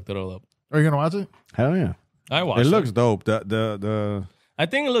 fucked it all up. Are you gonna watch it? Hell yeah. I watched It it. looks dope. The I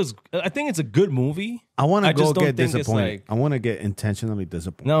think it's a good movie. I want to I go just don't get think it's disappointed. I want to get intentionally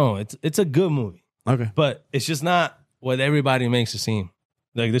disappointed. No, it's a good movie, Okay. but it's just not what everybody makes it seem.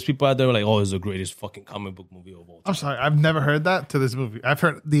 Like there's people out there like, oh, it's the greatest fucking comic book movie of all time. I'm sorry, I've never heard that to this movie. I've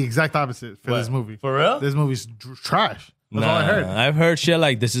heard the exact opposite for this movie. For real? This movie's trash. That's all I heard. I've heard shit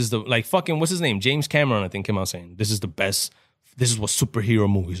like this is fucking what's his name? James Cameron, I think, came out saying this is the best. This is what superhero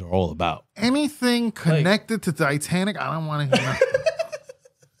movies are all about. Anything connected to Titanic, I don't want to hear nothing.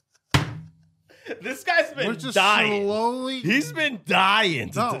 This guy's been We're just dying. slowly. He's been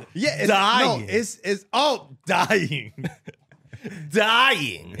dying. No. Yeah, dying. it's dying.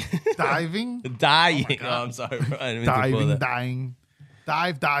 Dying. Diving, Dying. Oh, I'm sorry, bro. I didn't mean to pull that. dying,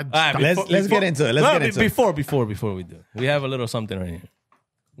 dive, dodge. All right, dive. Let's get into it. Let's get into it. Before we do, we have a little something right here.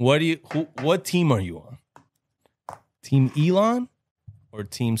 What team are you on? Team Elon or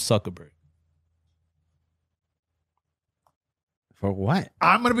Team Zuckerberg? For what?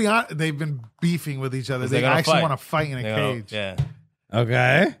 I'm gonna be honest. They've been beefing with each other. They're They gonna actually fight. want to fight in a cage. Yeah.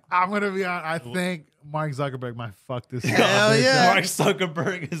 Okay. I'm gonna be honest. I think Mark Zuckerberg might fuck this. Hell yeah. Mark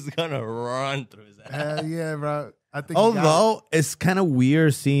Zuckerberg is gonna run through his ass. Hell yeah, bro. I think. he got Although it's kind of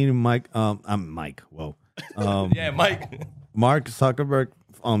weird seeing Mike. Mike. Whoa. Yeah, Mike. Mark Zuckerberg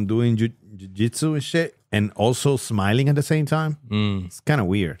doing jiu-jitsu and shit, and also smiling at the same time. It's kind of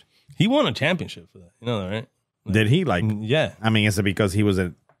weird. He won a championship for that. You know that, right? Did he Yeah. I mean, is it because he was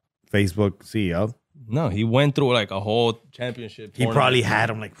a Facebook CEO? No, he went through a whole championship. He tournament. probably had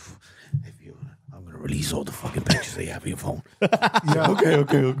him I'm gonna release all the fucking pictures that you have on your phone. Yeah.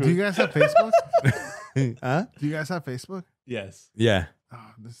 Okay. Do you guys have Facebook? Huh? Do you guys have Facebook? Yes. Yeah. Oh,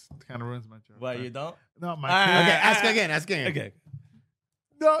 this kind of ruins my joke. Why you don't? No, my Ah, kid- Okay, ask again. Okay.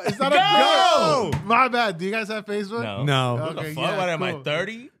 No, it's not Go! a joke. My bad. Do you guys have Facebook? No. No. What the Okay, fuck? yeah, What am I, cool.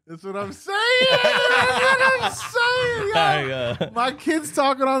 30? That's what I'm saying. That's what I'm saying. There you Yo. go. My kid's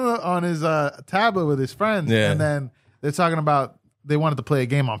talking on his tablet with his friends, Yeah. and then they're talking about they wanted to play a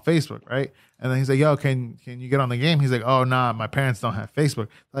game on Facebook, right? And then he's like, "Yo, can you get on the game?" He's like, "Oh, nah, my parents don't have Facebook."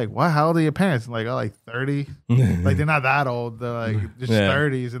 Like, what? How old are your parents? Like, oh, like 30. Like, they're not that old. They're like just Yeah.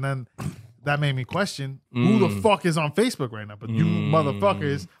 30s. And then that made me question who the fuck is on Facebook right now. But you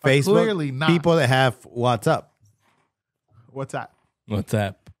motherfuckers are Facebook. clearly not. People that have WhatsApp. What's that?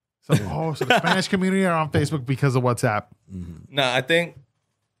 WhatsApp. So the Spanish community are on Facebook because of WhatsApp. No, I think,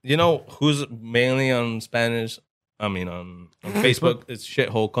 you know who's mainly on Spanish? I mean, on Facebook, it's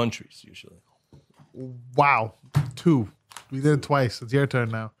shithole countries usually. Wow. 2. We did it twice. It's your turn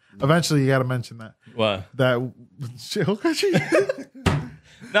now. Eventually, you got to mention that. What? That shithole country.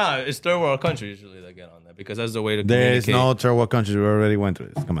 No, it's third world countries usually that get on that because that's the way to There's communicate. no third world countries. We already went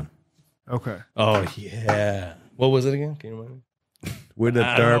through this. Come on. Okay. Oh, yeah. What was it again? Can you remind me? We're the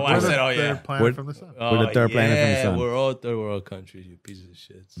I don't know third. why I we're the- said, oh, yeah. Third planet We're- from the sun. Oh, the third planet from the sun. We're all third world countries, you pieces of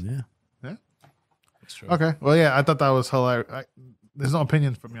shit. Yeah. Yeah. That's true. Okay. Well, yeah, I thought that was hilarious. There's no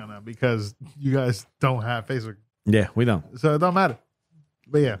opinions from me on that because you guys don't have Facebook. Yeah, we don't. So it don't matter.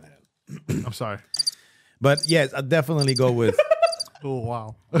 But yeah. I'm sorry. But yes, I definitely go with Oh,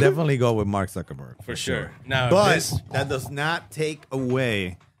 wow. Mark Zuckerberg For sure. Now, But this, that does not take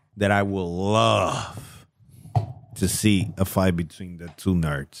away that I will love to see a fight between the two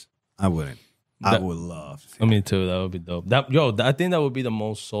nerds. I wouldn't. I would love. To see me too. That would be dope. I think that would be the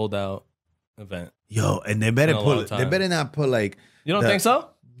most sold out event. Yo, and they better In a long put. They time. better not put like. You don't the- think so?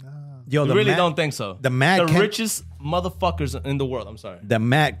 Yo, You the really Mac- don't think so? the Mac can- richest motherfuckers in the world. I'm sorry. The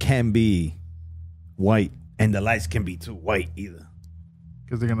mat can be white, and the lights can be too white either.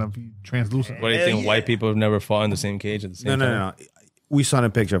 Because they're going to be translucent. What do you think? White people have never fought in the same cage at the same time? No. We saw a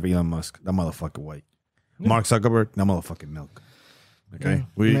picture of Elon Musk. That motherfucker white. Mark Zuckerberg. That motherfucking milk. Okay.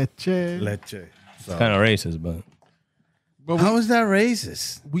 Leche. So. Kind of racist, but How is that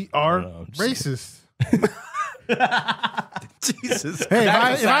racist? We are know, I'm racist. Jesus. Hey, if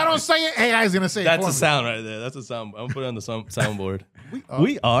That's a I sound. don't say it, hey, I was going to say that's it. a for me. sound right there. That's a sound. I'm gonna put it on the soundboard.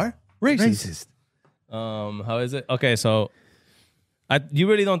 We are Racist. How is it? Okay, so you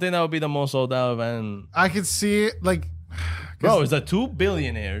really don't think that would be the most sold out event? I could see it like, Bro, it's the 2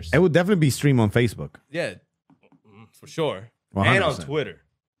 billionaires. It would definitely be streamed on Facebook Yeah, for sure. And on 100%. Twitter.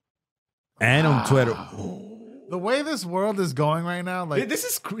 and on Twitter. The way this world is going right now, like This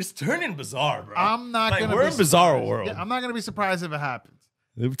is it's turning bizarre, bro. I'm not Like, gonna. we're be in bizarre surprised. world. Yeah, I'm not gonna be surprised if it happens.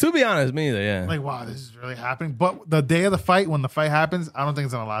 To be honest, me either. Yeah. Like, wow, this is really happening. But the day of the fight, when the fight happens, I don't think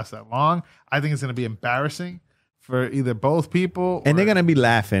it's gonna last that long. I think it's gonna be embarrassing for either both people. And they're or- gonna be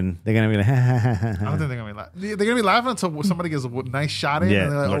laughing. They're gonna be like, I don't think they're gonna be laughing. They're gonna be laughing until somebody gets a nice shot in, Yeah.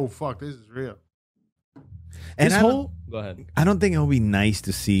 and they're like, "Oh fuck, this is real." And This I don't- whole. Go ahead. I don't think it would be nice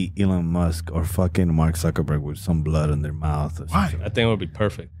to see Elon Musk or fucking Mark Zuckerberg with some blood on their mouth. Or Why? something. I think it would be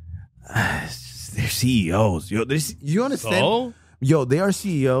perfect. They're CEOs. Yo, you understand? So Yo, they are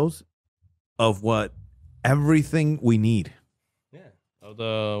CEOs of what everything we need. yeah, of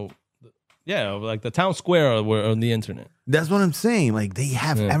of like the town square on the internet. That's what I'm saying. Like they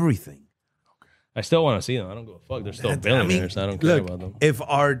have Yeah. everything. I still want to see them. I don't give a fuck. They're still I mean, billionaires. I don't care look, about them. if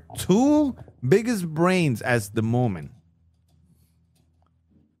our two biggest brains as the moment,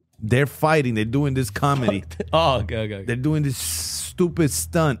 they're fighting, they're doing this comedy, Oh, okay. they're doing this stupid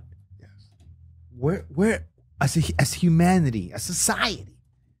stunt. Where as humanity, as society,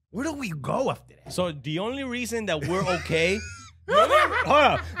 where do we go after that? So the only reason that we're okay,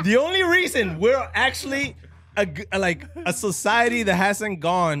 the only reason we're actually a society that hasn't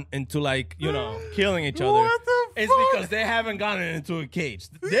gone into killing each other What the is fuck? because they haven't gotten into a cage.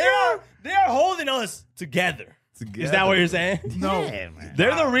 They are holding us together. Is that what you're saying? No, Yeah, man.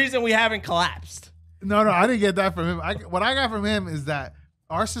 They're the reason we haven't collapsed. no, I didn't get that from him. What I got from him is that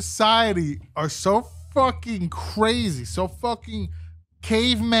our society are so fucking crazy, so fucking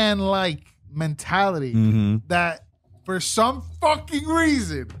caveman-like mentality that for some fucking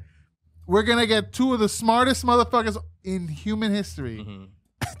reason we're gonna get two of the smartest motherfuckers in human history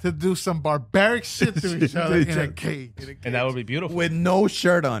to do some barbaric shit to each other in a cage. And that would be beautiful. With no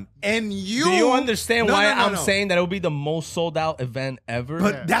shirt on. And you Do you understand No, why no, no, I'm no. saying that it would be the most sold out event ever?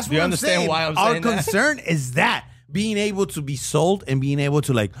 But that's Do what you I'm understand saying. why I'm Our saying that? concern is that being able to be sold and being able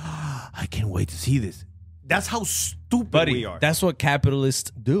to I can't wait to see this. That's how stupid Buddy, we are. that's what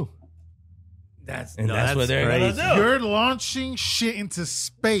capitalists do. That's what they're crazy. gonna do. You're launching shit into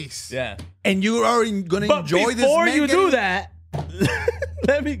space. Yeah. And you are going to But enjoy this. before man you do getting- that,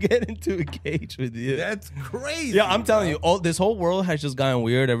 let me get into a cage with you. That's crazy. Yeah, I'm telling you, this whole world has just gotten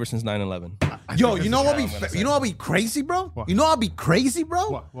weird ever since 9/11. Yo, you know what I'm gonna say. you know what be crazy, bro? What? You know what be crazy, bro?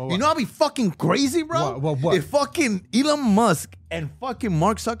 What? You know what be fucking crazy, bro? What? If fucking Elon Musk and fucking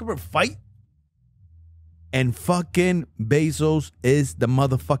Mark Zuckerberg fight and fucking Bezos is the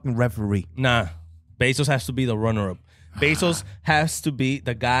motherfucking referee. Nah, Bezos has to be the runner-up. Bezos has to be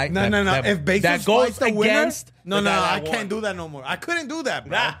the guy. No. If Bezos that goes fights the winner, against no, the guy I that can't won. do that no more. I couldn't do that,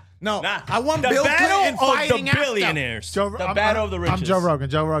 bro. Nah, No, I want the Bill battle Clinton of fighting the after. billionaires. Joe, The battle of the richest. I'm Joe Rogan.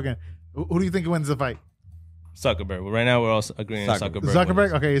 Joe Rogan. Who do you think wins the fight? Zuckerberg. Right now, we're all agreeing on Zuckerberg. Zuckerberg.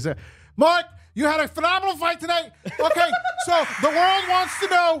 Zuckerberg? Okay, is it? Mark, you had a phenomenal fight tonight. Okay, so the world wants to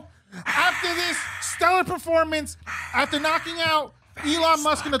know, after this stellar performance, after knocking out Elon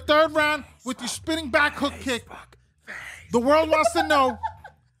Musk in the third round with your spinning back hook kick, the world wants to know,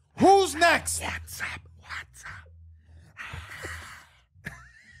 who's next? What's up?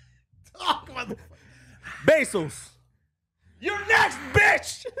 Talk about the Bezos. You're next,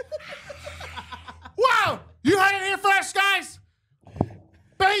 bitch. Wow! You heard it here first, guys.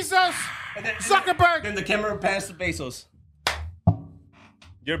 Bezos, Zuckerberg. Then the camera pans to Bezos.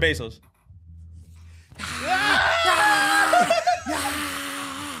 You're Bezos.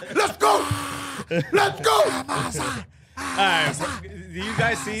 Let's go! Let's go! All right. Do you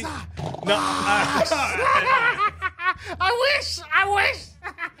guys see? No. I wish.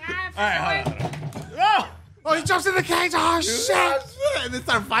 All right. Hold on. Oh, he jumps in the cage. Oh, shit. And they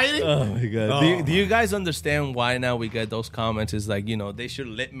start fighting. Oh my god! Do you guys understand why now we get those comments? Is like, they should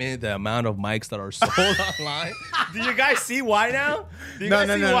limit the amount of mics that are sold online. Do you guys see why now? Do you guys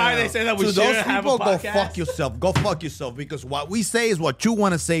see why they say that we To shouldn't those have a people, go podcast? fuck yourself. Go fuck yourself, because what we say is what you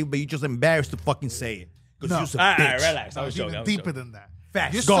want to say, but you're just embarrassed to fucking say it. Because No. you're a All bitch. right, relax. I was Even joking. deeper than that.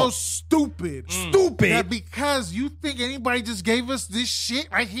 Facts. You're Go. so stupid. Stupid. That because you think anybody just gave us this shit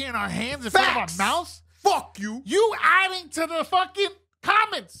right here in our hands in front Facts. of our mouths, Fuck you. you adding to the fucking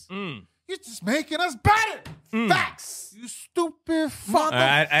comments. You're just making us better. Facts. You stupid fuck.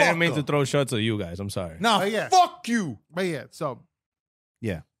 I didn't mean to throw shots at you guys. I'm sorry. No, Oh, yeah. fuck you. But yeah, so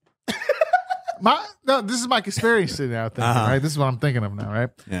Yeah. this is my conspiracy now thinking, right? This is what I'm thinking of now, right?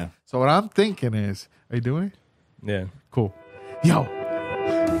 Yeah. So what I'm thinking is, are you doing it? Yeah. Cool. Yo,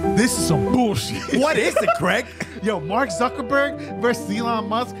 this is some bullshit. What is it, Craig? Yo, Mark Zuckerberg versus Elon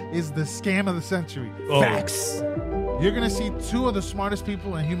Musk is the scam of the century. Facts. You're gonna see two of the smartest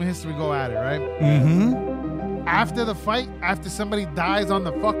people in human history go at it, right? Mm-hmm. after the fight, after somebody dies on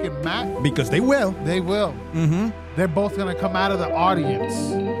the fucking mat, Because they will. they will. Mm-hmm. They're both gonna come out of the audience,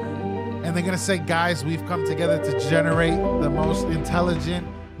 and they're gonna say, "Guys, we've come together to generate the most intelligent,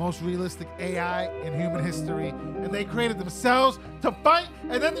 most realistic AI in human history," and they created themselves to fight,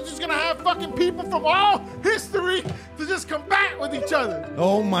 and then they're just gonna have fucking people from all history to just combat with each other.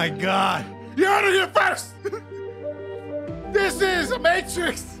 Oh my God. You heard it here first. This is a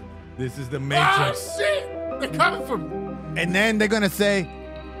Matrix. This is the Oh Matrix. shit! They're coming for me. And then they're going to say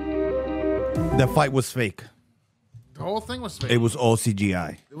the fight was fake. The whole thing was fake. It was all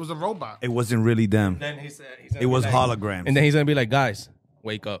CGI. It was a robot. It wasn't really them. Then he's It was holograms. And then he's gonna be like, guys,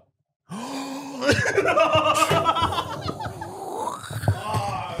 wake up.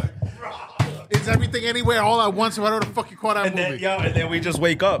 It's everything anywhere all at once. Whatever the fuck you call that And then, movie. and then we just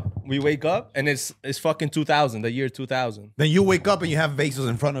wake up. We wake up, and it's fucking 2000, the year 2000. Then you wake up and you have vases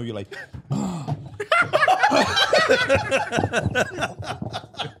in front of you like,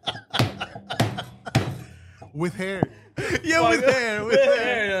 With hair. yeah, with hair, with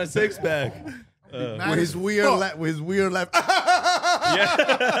hair. Yeah, six pack. With his weird laugh. With his weird laugh.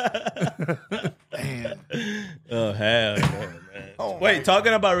 Damn. Oh hell, no, man. Wait,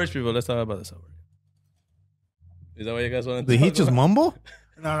 talking about rich people. Let's talk about the submarine. Is that what you guys want to? Did he just mumble?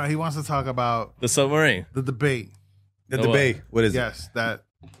 No, he wants to talk about The submarine. the debate. The Oh, debate. What is it? Yes, that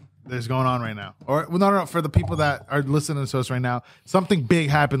there's going on right now. Or well, no, for the people that are listening to us right now, something big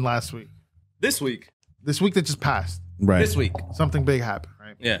happened last week. This week. This week that just passed, Right. This week. something big happened,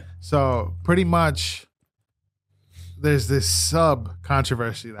 right? Yeah. So pretty much, there's this sub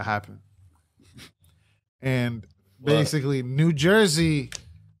controversy that happened, and basically New Jersey,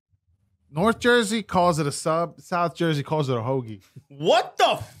 North Jersey calls it a sub, South Jersey calls it a hoagie. What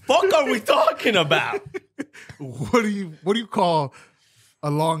the fuck are we talking about? What do you call a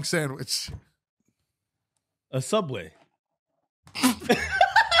long sandwich? A Subway.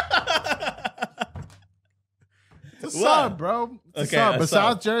 It's a sub, bro. It's Okay, a sub. a But sub.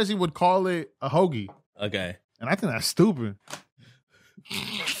 South Jersey would call it a hoagie, Okay. and I think that's stupid.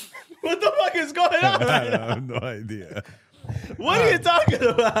 What the fuck is going on? I have no idea. What are you talking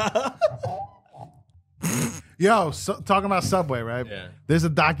about? Yo, talking about Subway, right? Yeah. There's a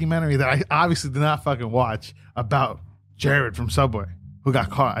documentary that I obviously did not fucking watch about Jared from Subway who got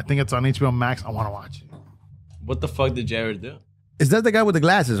caught. I think it's on HBO Max. I want to watch it. What the fuck did Jared do? Is that the guy with the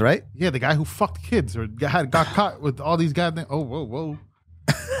glasses, right? Yeah, the guy who fucked kids or got caught with all these goddamn. Oh, whoa.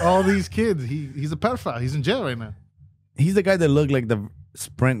 All these kids. He's a pedophile. He's in jail right now. He's the guy that looked like the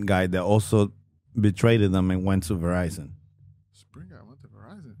Sprint guy that also betrayed them and went to Verizon. Spring guy went to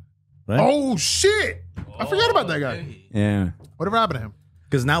Verizon. Right? Oh, shit. I forgot about that guy. Yeah. Whatever happened to him?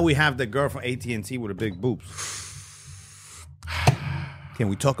 Because now we have the girl from AT&T with the big boobs. Can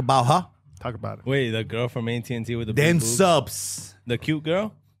we talk about her? Talk about it. Wait, the girl from AT&T with the Them big boobs? subs. The cute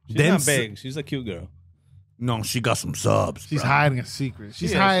girl? She's Them not big. She's a cute girl. No, she got some subs. She's bro. hiding a secret. She's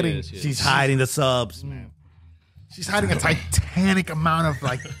She is, hiding. she is, she is. She's hiding the subs. She's hiding a titanic amount of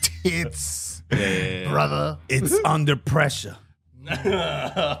like tits, brother. It's under pressure.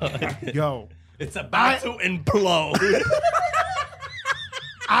 Yo, It's about to implode.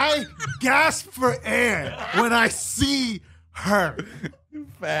 I gasp for air when I see her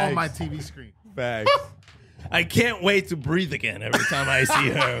on my TV screen. Facts. I can't wait to breathe again every time I see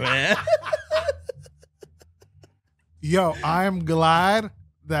her, man. Yo, I'm glad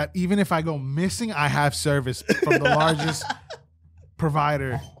that even if I go missing, I have service from the largest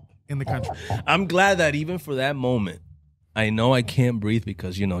provider in the country. I'm glad that even for that moment, I know I can't breathe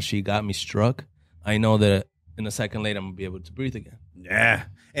because, she got me struck. I know that in a second later, I'm going to be able to breathe again. Yeah.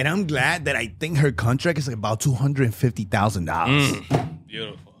 And I'm glad that I think her contract is like about $250,000.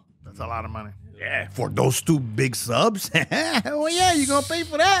 Beautiful. That's a lot of money. Yeah. For those two big subs. Hell yeah, you're going to pay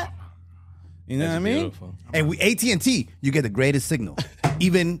for that. You know what I mean? Beautiful. And with AT&T, you get the greatest signal,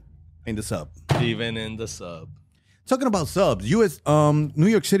 even in the sub. Even in the sub. Talking about subs, New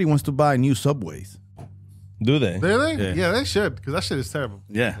York City wants to buy new subways. Do they? Really? Yeah. Yeah, they should, because that shit is terrible.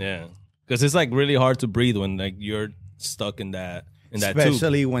 Yeah. Yeah. Because it's like really hard to breathe when like you're stuck in that tube.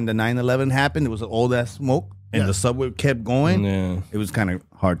 Especially when the 9/11 happened, it was all that smoke and the subway kept going. Yeah. It was kind of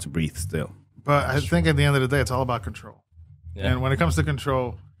hard to breathe still. But I think at the end of the day, it's all about control. Yeah. And when it comes to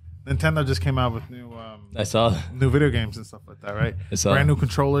control, Nintendo just came out with I saw that. new video games and stuff like that, right? I saw Brand that. new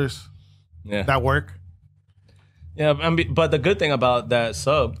controllers Yeah. that work. Yeah, but the good thing about that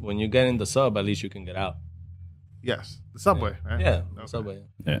sub, when you get in the sub, at least you can get out. Yes, the subway, right? Yeah, Okay. subway.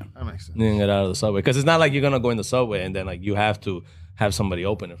 Yeah. That makes sense. You can get out of the subway because it's not like you're gonna go in the subway and then like you have to have somebody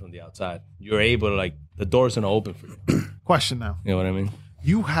open it from the outside. You're able to like the door's gonna open for you. Question now: You know what I mean?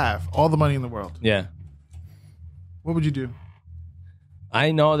 you have all the money in the world. Yeah. What would you do?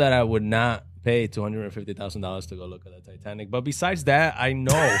 I know that I would not pay $250,000 to go look at the Titanic. But besides that, I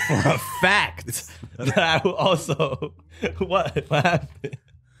know for a fact that I will also. What happened?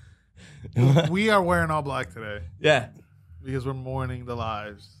 We are wearing all black today Yeah. because we're mourning the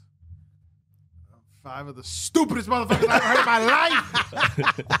lives of 5 of the stupidest motherfuckers I've ever heard in my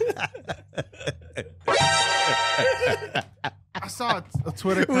life. I saw a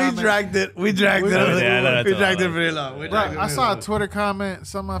Twitter comment. We dragged it pretty long. I saw a Twitter comment.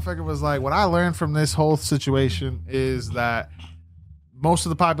 Some motherfucker was like, what I learned from this whole situation is that most of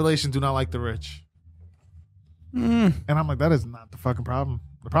the population do not like the rich. And I'm like, that is not the fucking problem.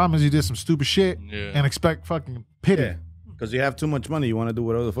 The problem is you did some stupid shit and expect fucking pity. Because you have too much money, you want to do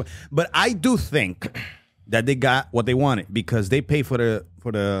whatever the fuck. But I do think that they got what they wanted because they pay for the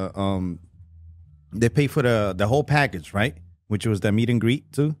whole package, right? Which was the meet and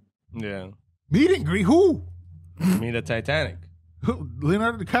greet too. Yeah. Meet and greet who? Me, the Titanic. Who?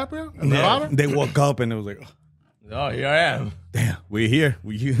 Leonardo DiCaprio? Yeah. They woke up and it was like, Oh, here I am. damn, we're here.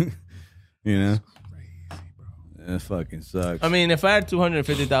 You know? That fucking sucks. I mean, if I had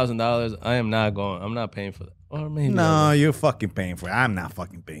 $250,000, I am not going. I'm not paying for that. Or maybe. No, you're fucking paying for it. I'm not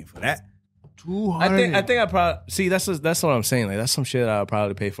fucking paying for that. I think I probably see. That's what I'm saying. Like that's some shit I'll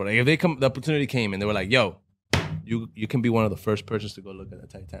probably pay for. Like if the opportunity came and they were like, "Yo, you can be one of the first persons to go look at the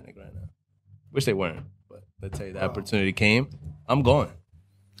Titanic right now," which they weren't. But let's say the opportunity came, I'm going.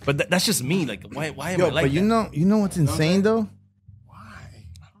 But that's just me. Like why am I like? But you know what's insane though? Why?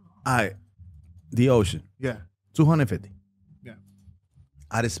 All right, the ocean, Yeah. 250. Yeah.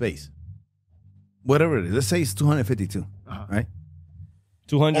 Outer space, whatever it is. Let's say it's 252, right?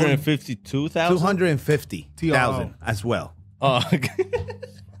 252,000. 250,000 as well. Oh, okay.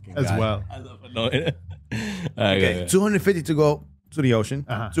 As well. Okay, 250 to go to the ocean,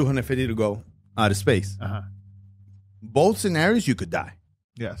 250 to go out of space. Both scenarios, you could die.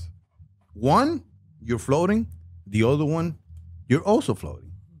 Yes. One, you're floating. The other one, you're also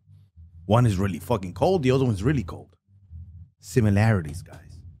floating. One is really fucking cold. The other one's really cold. Similarities,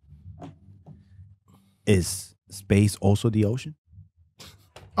 guys. Is space also the ocean?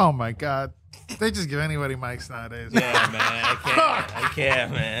 Oh my God. They just give anybody mics nowadays. Yeah, man. I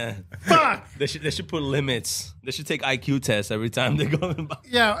can't, man. Fuck. They should put limits. They should take IQ tests every time they go by.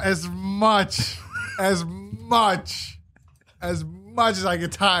 Yeah, as much as I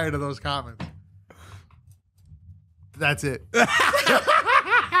get tired of those comments. That's it.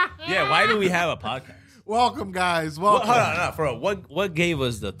 Yeah, why do we have a podcast? Welcome, guys. Welcome. Hold on, for what gave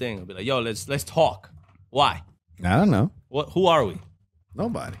us the thing? I'll be like, yo, let's talk. Why? I don't know. Who are we?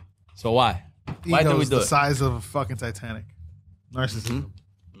 Nobody. So why? Why do we do the it? size of a fucking Titanic. Narcissism.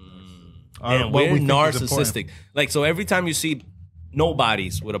 Man, what we're we think is narcissistic. Like, so every time you see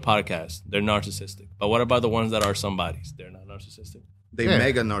nobodies with a podcast, they're narcissistic. But what about the ones that are somebodies? They're not narcissistic. They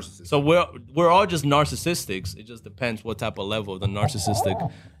mega narcissistic. So we're all just narcissistics. It just depends what type of level of the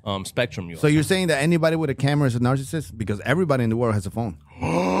narcissistic spectrum you're on. So you're saying that anybody with a camera is a narcissist? Because everybody in the world has a phone.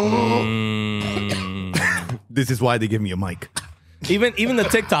 This is why they give me a mic. Even the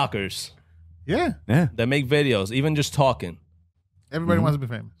TikTokers Yeah. that make videos, even just talking. Everybody wants to be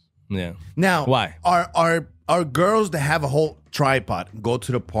famous. Yeah. Now, Why? Are girls that have a whole tripod go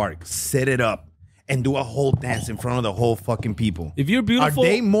to the park, set it up, and do a whole dance in front of the whole fucking people? If you're beautiful, Are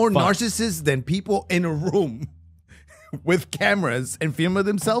they more fine. narcissists than people in a room with cameras and filming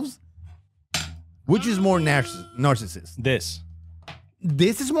themselves? Which is more narcissist?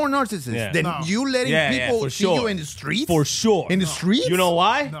 This is more narcissist than you letting people see you in the streets? For sure. In the streets? You know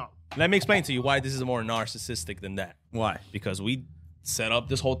why? No. Let me explain to you why this is more narcissistic than that. Why? Because we set up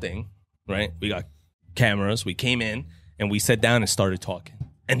this whole thing, right? We got cameras. We came in and we sat down and started talking.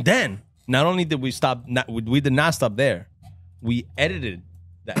 And then, not only did we stop, we did not stop there. We edited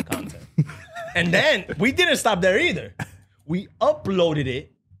that content. And then we didn't stop there either. We uploaded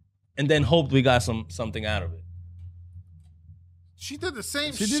it and then hoped we got something out of it. She did the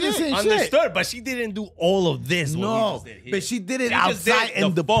same shit. did the same Understood, but she didn't do all of this. what we No, just did here. but she did it She just did outside it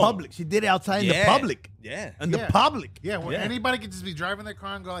in the phone. public. She did it outside in the public. Yeah. In the public. Yeah, where Yeah. anybody could just be driving their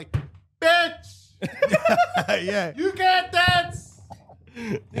car and go like, bitch, Yeah. you can't dance.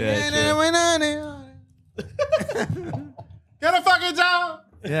 Yeah, Get a fucking job.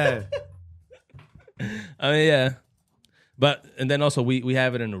 Yeah. I mean, yeah. But, and then also we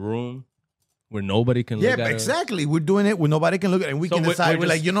have it in a room where nobody can look Yeah, at it. exactly. We're doing it where nobody can look at it. And we So can we're decide. We're just-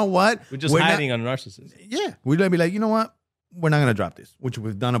 like, you know what? We're just hiding on narcissism. Yeah. We're going to be like, you know what? We're not going to drop this, which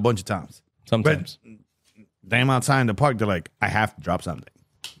we've done a bunch of times. Sometimes. Damn outside in the park, they're like, I have to drop something.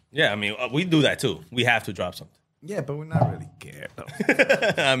 Yeah, I mean, we do that too. We have to drop something. Yeah, but we're not really care.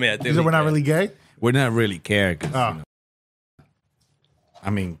 I mean, I think So we're not really gay? We're not really care. Oh. I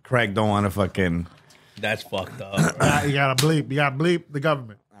mean, Craig don't want to fucking. That's fucked up. You gotta bleep. You gotta bleep the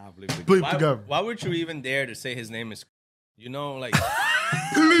government. Bleep the government. Why would you even dare to say his name is? You know, like,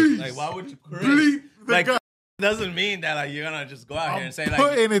 Please. like why would you? Bleep the Like, government. doesn't mean that like you're gonna just go out here and say like,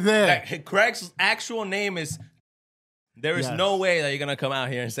 putting it there. like Craig's actual name is. There is Yes. no way that you're gonna come out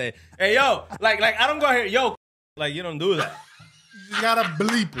here and say, "Hey, yo," like I don't go out here, yo, like you don't do that. You gotta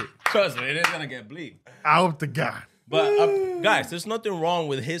bleep it. Trust me, it is gonna get bleeped. I hope to God. But guys, there's nothing wrong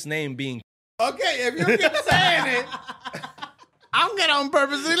with his name being. Okay, if you keep saying it, I'm gonna on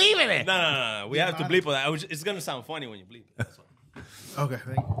purposely leaving it. No. We have to bleep on that. It's gonna sound funny when you bleep it. That's all. Okay,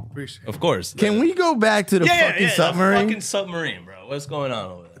 thank you. Appreciate it. Of course. Can we go back to the fucking submarine? The fucking submarine, bro. What's going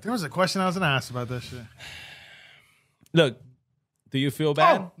on over there? There was a question I was gonna ask about that shit. Look, do you feel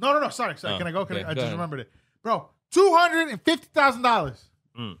bad? Oh, no. Sorry. Oh, Can I go? okay, I go just ahead. remembered it. Bro, $250,000.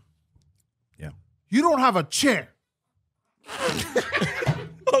 Yeah. You don't have a chair.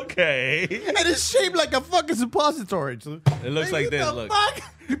 Okay. And it's shaped like a fucking suppository. It looks like this. Look.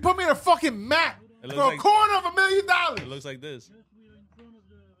 You put me in a fucking mat It for looks a like- corner of $1 million. It looks like this.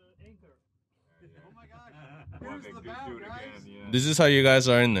 This is how you guys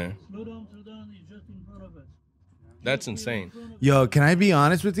are in there. That's insane. Yo, can I be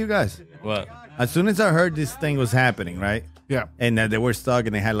honest with you guys? What? As soon as I heard this thing was happening, right? Yeah. And that they were stuck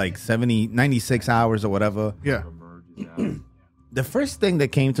and they had like 96 hours or whatever. Yeah. The first thing that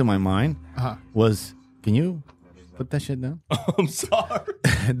came to my mind was, can you put that shit down? I'm sorry.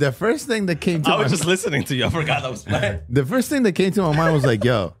 The first thing that came to I my was just listening to you. I forgot that was planned. The first thing that came to my mind was like,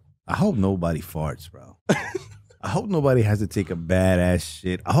 yo, I hope nobody farts, bro. I hope nobody has to take a badass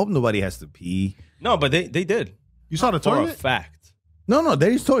shit. I hope nobody has to pee. No, but they did. You saw the For a toilet? fact. No,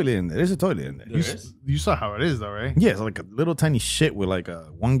 there is toilet in there. There's a toilet in there. You saw how it is, though, right? Yeah, it's like a little tiny shit with like a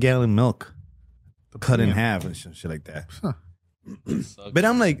 1 gallon milk cut in half and shit like that. But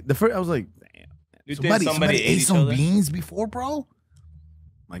I'm like, I was like, damn. You think Somebody ate ate each some other? beans before, bro?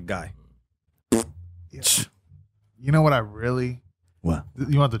 My guy. You know what I really... What?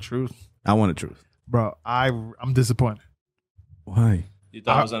 You want the truth? I want the truth. Bro, I'm disappointed. Why? You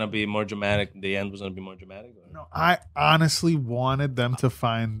thought it was gonna be more dramatic. The end was gonna be more dramatic. Or? No, I honestly wanted them to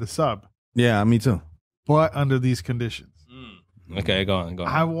find the sub, Yeah, me too. but under these conditions. Okay, go on.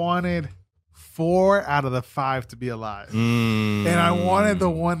 I wanted 4 out of the 5 to be alive. Mm. And I wanted the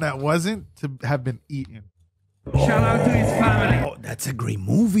one that wasn't to have been eaten. Shout out to his family. Oh, that's a great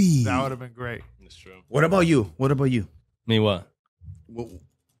movie. That would have been great. That's true. What about you? What about you? Me what?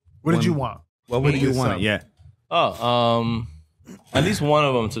 What did you want? What would Me, you the want? sub. Yeah. Oh, at least one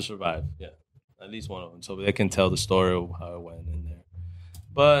of them to survive. Yeah, at least one of them, so they can tell the story of how it went in there.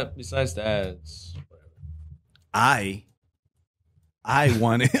 But besides that, it's whatever. I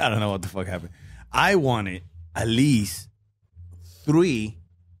wanted, I don't know what the fuck happened. I wanted at least 3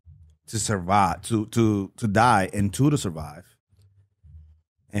 to survive, to die, and 2 to survive.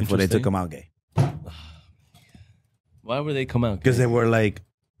 And for they took them out gay. Why would they come out? Because they were like,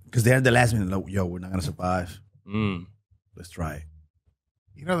 because they had the last minute, like, yo, we're not going to survive. Let's try it.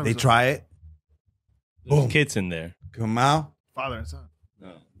 You know, They try it. There's Boom. kids in there. Come out. father and son.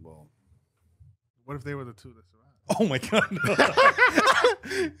 No. Well. What if they were the two that survived? Oh my God.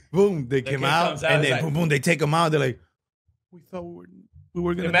 Boom. They came kid out. comes out, And it's then like- boom, boom. They take them out. They're like, we thought we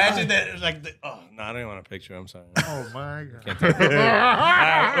were going to Imagine die. that, like, oh no, I don't want a picture. I'm sorry. Oh my God. All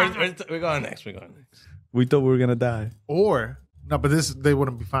right, we're going next. We're going next. We thought we were going to die. Or no, but this they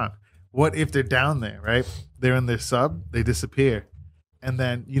wouldn't be found. What if they're down there, right? They're in their sub, they disappear, and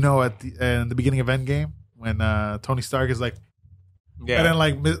then you know at the beginning of Endgame when Tony Stark is like, Yeah. and then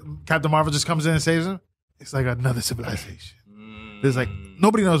like Captain Marvel just comes in and saves him. It's like another civilization. There's like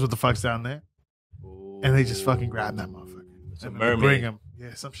nobody knows what the fuck's down there, and they just fucking grab that motherfucker It's a and then they mermaid. bring him.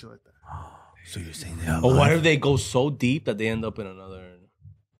 Yeah, some shit like that. So you're saying that? But what if they go so deep that they end up in another?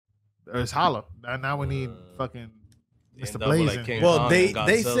 Or it's hollow. Now we need fucking They Mr. end up with, Blazing. like, King Well, Kong they and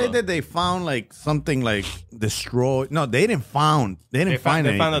they Godzilla. said that they found like something like destroyed. No, they didn't find. They didn't find They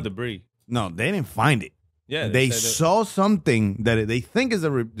anything. found out debris. No, they didn't find it. Yeah, they said that- saw something that they think is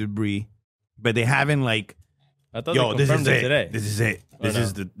a debris, but they haven't like. I thought Yo, they this confirmed is it it. today. This is it. Or This no?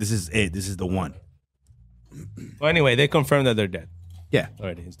 is it. This is the one. Well, anyway, they confirmed that they're dead. Yeah.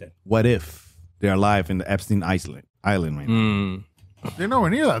 Already, he's dead. What if they're alive in the Epstein Island right now? They're nowhere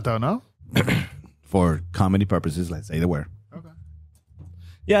near that though, no? For comedy purposes, let's say they were.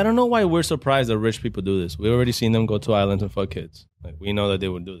 Yeah, I don't know why we're surprised that rich people do this. We've already seen them go to islands and fuck kids. Like, we know that they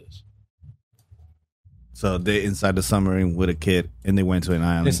would do this. So they inside the submarine with a kid, and they went to an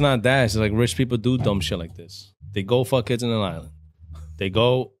island. It's not that. It's like rich people do dumb shit like this. They go fuck kids in an island. They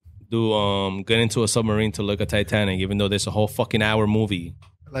go get into a submarine to look at Titanic, even though there's a whole fucking hour movie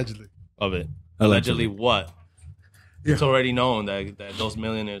Allegedly. of it. Allegedly what? Yeah. It's already known that those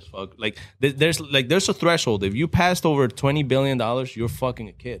millionaires fuck. Like there's a threshold. If you passed over $20 billion, you're fucking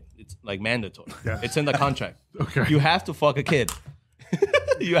a kid. It's like mandatory. Yeah. It's in the contract. Okay. You have to fuck a kid.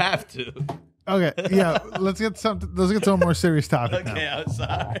 You have to. Okay, yeah. Let's get to a more serious topic now. Okay, I'm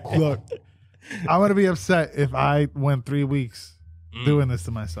sorry. Look, I'm gonna be upset if I went 3 weeks doing this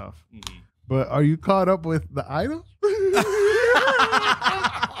to myself. Mm-hmm. But are you caught up with The Idol?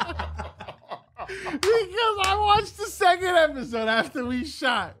 Because I watched the second episode after we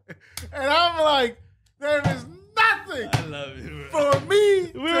shot, and I'm like, there is nothing I love you, bro. for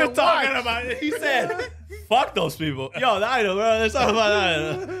me. We were talking about it. He said, "Fuck those people." Yo, The Idol, bro. Let's talk about The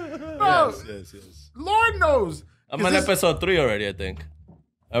Idol. Bro, yes. Lord knows. I'm on episode 3 already. I think.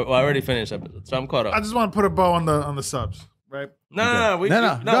 I already finished episode, so I'm caught up. I just want to put a bow on the subs, right? No. Go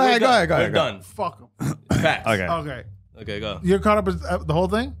ahead. We're done. Fuck them. Facts. Okay, go. You're caught up with the whole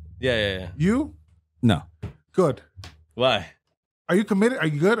thing? Yeah. You? No. Good. Why? Are you committed? Are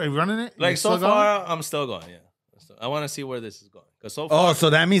you good? Are you running it? Like so far, I'm still going. Yeah. I want to see where this is going. Cause so far,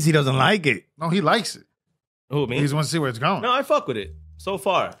 so that means he doesn't like it. No, he likes it. Who, me? He just wants to see where it's going. No, I fuck with it. So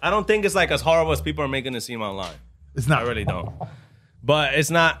far, I don't think it's like as horrible as people are making it seem online. It's not. I really don't. But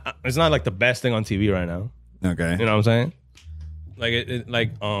it's not. It's not like the best thing on TV right now. Okay. You know what I'm saying?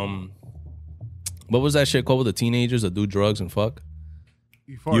 Like what was that shit called with the teenagers that do drugs and fuck?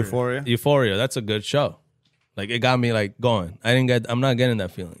 Euphoria. That's a good show. Like it got me like going. I'm not getting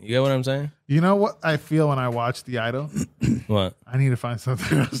that feeling. You get what I'm saying? You know what I feel when I watch The Idol? What? I need to find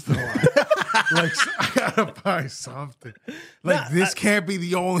something else to watch. Like I gotta find something. Like this can't be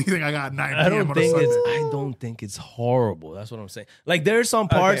the only thing I got 9 p.m. I don't think it's horrible. That's what I'm saying. Like there's some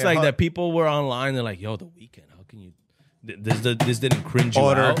parts that people were online. They're like, "Yo, The Weeknd. How can you? This didn't cringe you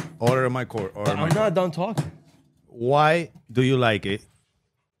out." Order in my court. I'm not done talking. Why do you like it?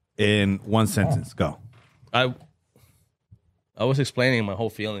 In one sentence, go. I was explaining my whole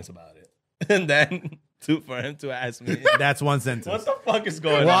feelings about it, and then for him to ask me, that's one sentence. What the fuck is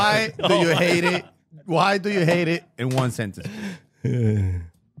going on? Why do you hate it? Why do you hate it in one sentence?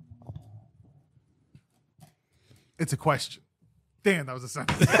 It's a question. Damn, that was a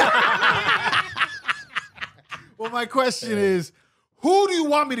sentence. Well, my question is, who do you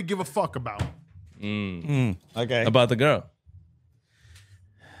want me to give a fuck about? Okay. About the girl.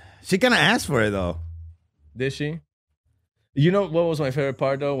 She kind of asked for it, though. Did she? You know what was my favorite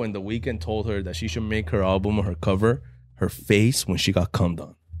part, though? When The Weeknd told her that she should make her album or her cover her face when she got cummed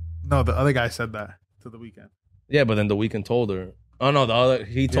on. No, the other guy said that to The Weeknd. Yeah, but then The Weeknd told her. Oh, no,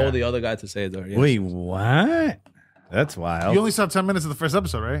 he told the other guy to say it to her. Yes. Wait, what? That's wild. You only saw 10 minutes of the first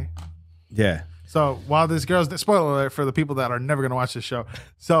episode, right? Yeah. So while this girl's, spoiler alert for the people that are never going to watch this show.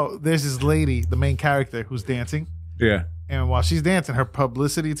 So there's this lady, the main character, who's dancing. Yeah. And while she's dancing, her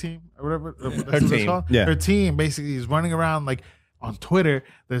publicity team or whatever, her team, her team basically is running around like on Twitter.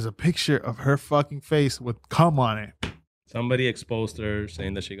 There's a picture of her fucking face with cum on it. Somebody exposed her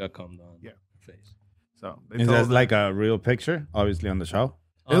saying that she got cummed on. Yeah, her face. So is that like a real picture? Obviously on the show.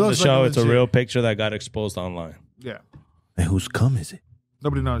 On the show, it's a real picture that got exposed online. Yeah. And whose cum is it?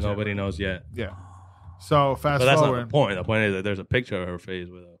 Nobody knows. Nobody knows yet. Yeah. So fast but that's forward. Not the point. The point is that there's a picture of her face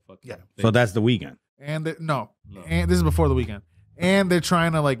with a fucking. Yeah. Face. So that's The Weeknd. And and this is before The Weeknd. And they're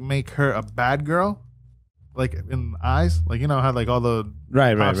trying to like make her a bad girl, like in the eyes, like you know how like all the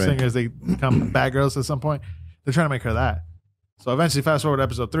pop singers they become bad girls at some point. They're trying to make her that. So eventually, fast forward to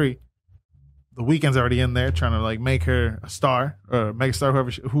episode 3, The Weeknd's already in there trying to like make her a star or mega star,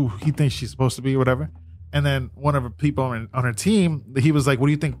 who he thinks she's supposed to be, whatever. And then one of the people on her team, he was like, "What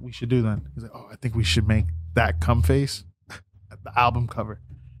do you think we should do then?" He's like, "Oh, I think we should make that cum face the album cover."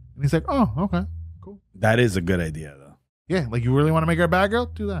 And he's like, "Oh, okay, cool." That is a good idea, though. Yeah, like you really want to make her a bad girl?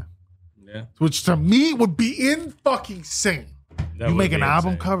 Do that. Yeah. Which to me would be in fucking insane. You make an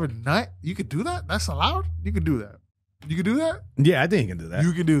album cover nut? You could do that? That's allowed? You could do that. You could do that? Yeah, I think you can do that.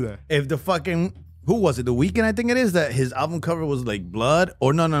 You can do that. If the fucking who was it? The Weeknd, I think it is, that his album cover was like blood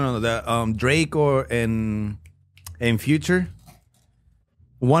or no, that Drake or in Future.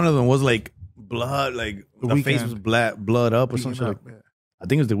 One of them was like blood, like the face was blood up or something. Like, yeah. I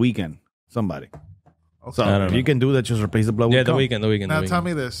think it was The Weeknd. Somebody. Okay. So if you can do that, just replace the blood with The Weeknd. Now tell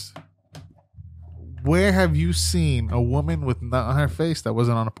me this. Where have you seen a woman with nut on her face that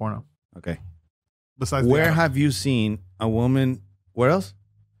wasn't on a porno? Okay. Besides where have you seen a woman? Where else?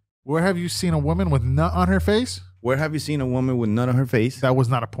 Where have you seen a woman with nut on her face? Where have you seen a woman with nut on her face? That was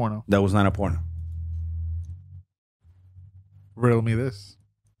not a porno. That was not a porno. Riddle me this.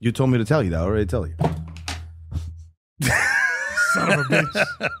 You told me to tell you that. I already tell you. Son of a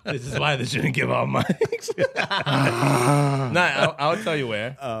bitch. This is why they shouldn't give out mics. Nah, I'll tell you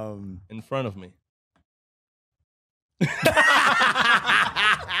where. In front of me.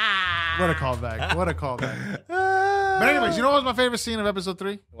 What a callback. What a callback. But anyways, you know what was my favorite scene of episode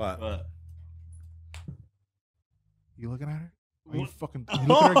 3? What? You looking at her? Are you fucking... You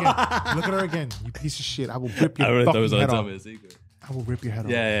look at her again. Look at her again. You piece of shit. I will rip your I fucking was head tell off. me a secret. I will rip your head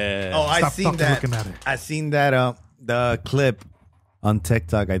off. Yeah. Oh, I Stop seen fucking that. looking at her. I seen that. The clip on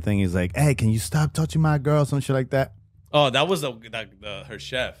TikTok. I think he's like, "Hey, can you stop touching my girl?" Some shit like that. Oh, that was her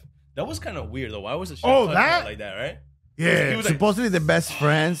chef. That was kind of weird though. Why was the chef Oh, touching that? her like that, right? Yeah. He was like, Supposedly the best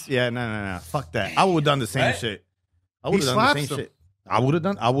friends. Yeah, no. Fuck that. I would have done the same Right? shit. I would have done slaps the same him. shit.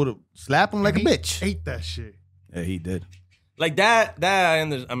 I would have slapped him like a He bitch. ate that shit. Yeah, he did. like that.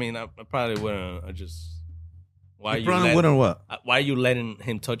 I mean, I probably wouldn't. I just. Why You probably wouldn't what? Why are you letting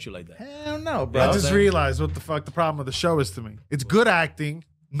him touch you like that? Hell no, bro. I just realized what the fuck the problem of the show is to me. It's good acting,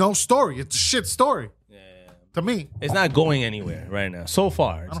 no story. It's a shit story. Yeah. To me. It's not going anywhere right now. So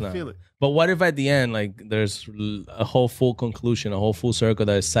far, it's I don't not. feel it. But what if at the end, like, there's a whole full conclusion, a whole full circle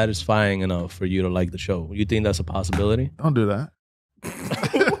that is satisfying enough for you to like the show? You think that's a possibility? Don't do that.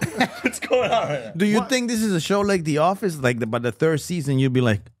 What's going on right now? Do you think this is a show like The Office? Like by the third season, you'd be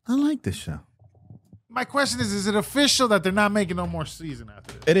like, I like this show. My question is it official that they're not making no more season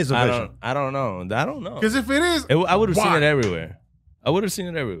after this? It is official. I don't know. Because if it is, I would have seen why? it everywhere.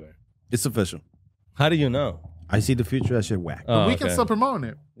 It's official. How do you know? I see the future. That shit whack. The Weeknd's still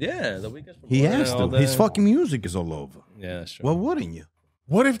promoting it. Yeah, the Weeknd's He promoting has it all to. His day. fucking music is all over. Yeah, that's true. Well, wouldn't you?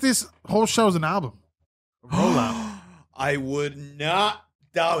 What if this whole show's an album? A rollout. I would not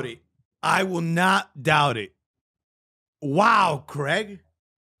doubt it. I will not doubt it. Wow, Craig.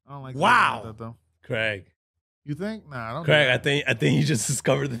 I don't like Wow. that, though. Craig. You think? Nah, I don't. Craig, do I that. think you just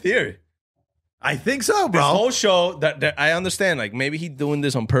discovered the theory. I think so, This bro. whole show that I understand, like maybe he's doing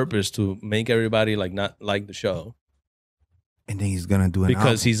this on purpose to make everybody like not like the show And then he's gonna do an because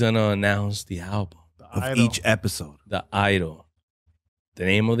album he's gonna announce the album, of Idol. each episode, The Idol. The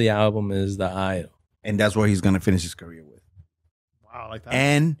name of the album is The Idol. and that's where he's gonna finish his career with. Wow, like that.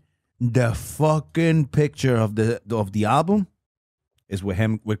 And the fucking picture of the album is with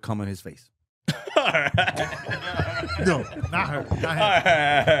him with cum on his face. No, not her. Not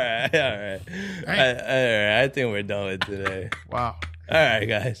him. All right. I think we're done with today. Wow. All right,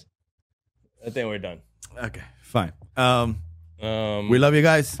 guys. I think we're done. Okay, fine. We love you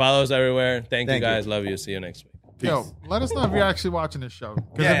guys. Follow us everywhere. Thank you Thank you. guys. Love you. See you next week. Yo, let us know if you're actually watching this show.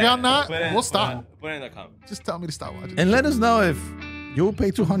 Because if y'all not, we'll stop. Put it in the comments. Just tell me to stop watching. And let us know if you will pay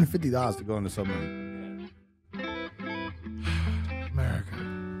 $250 to go on the submarine. America.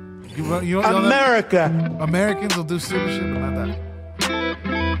 You know, America. Americans will do stupid shit, but not that.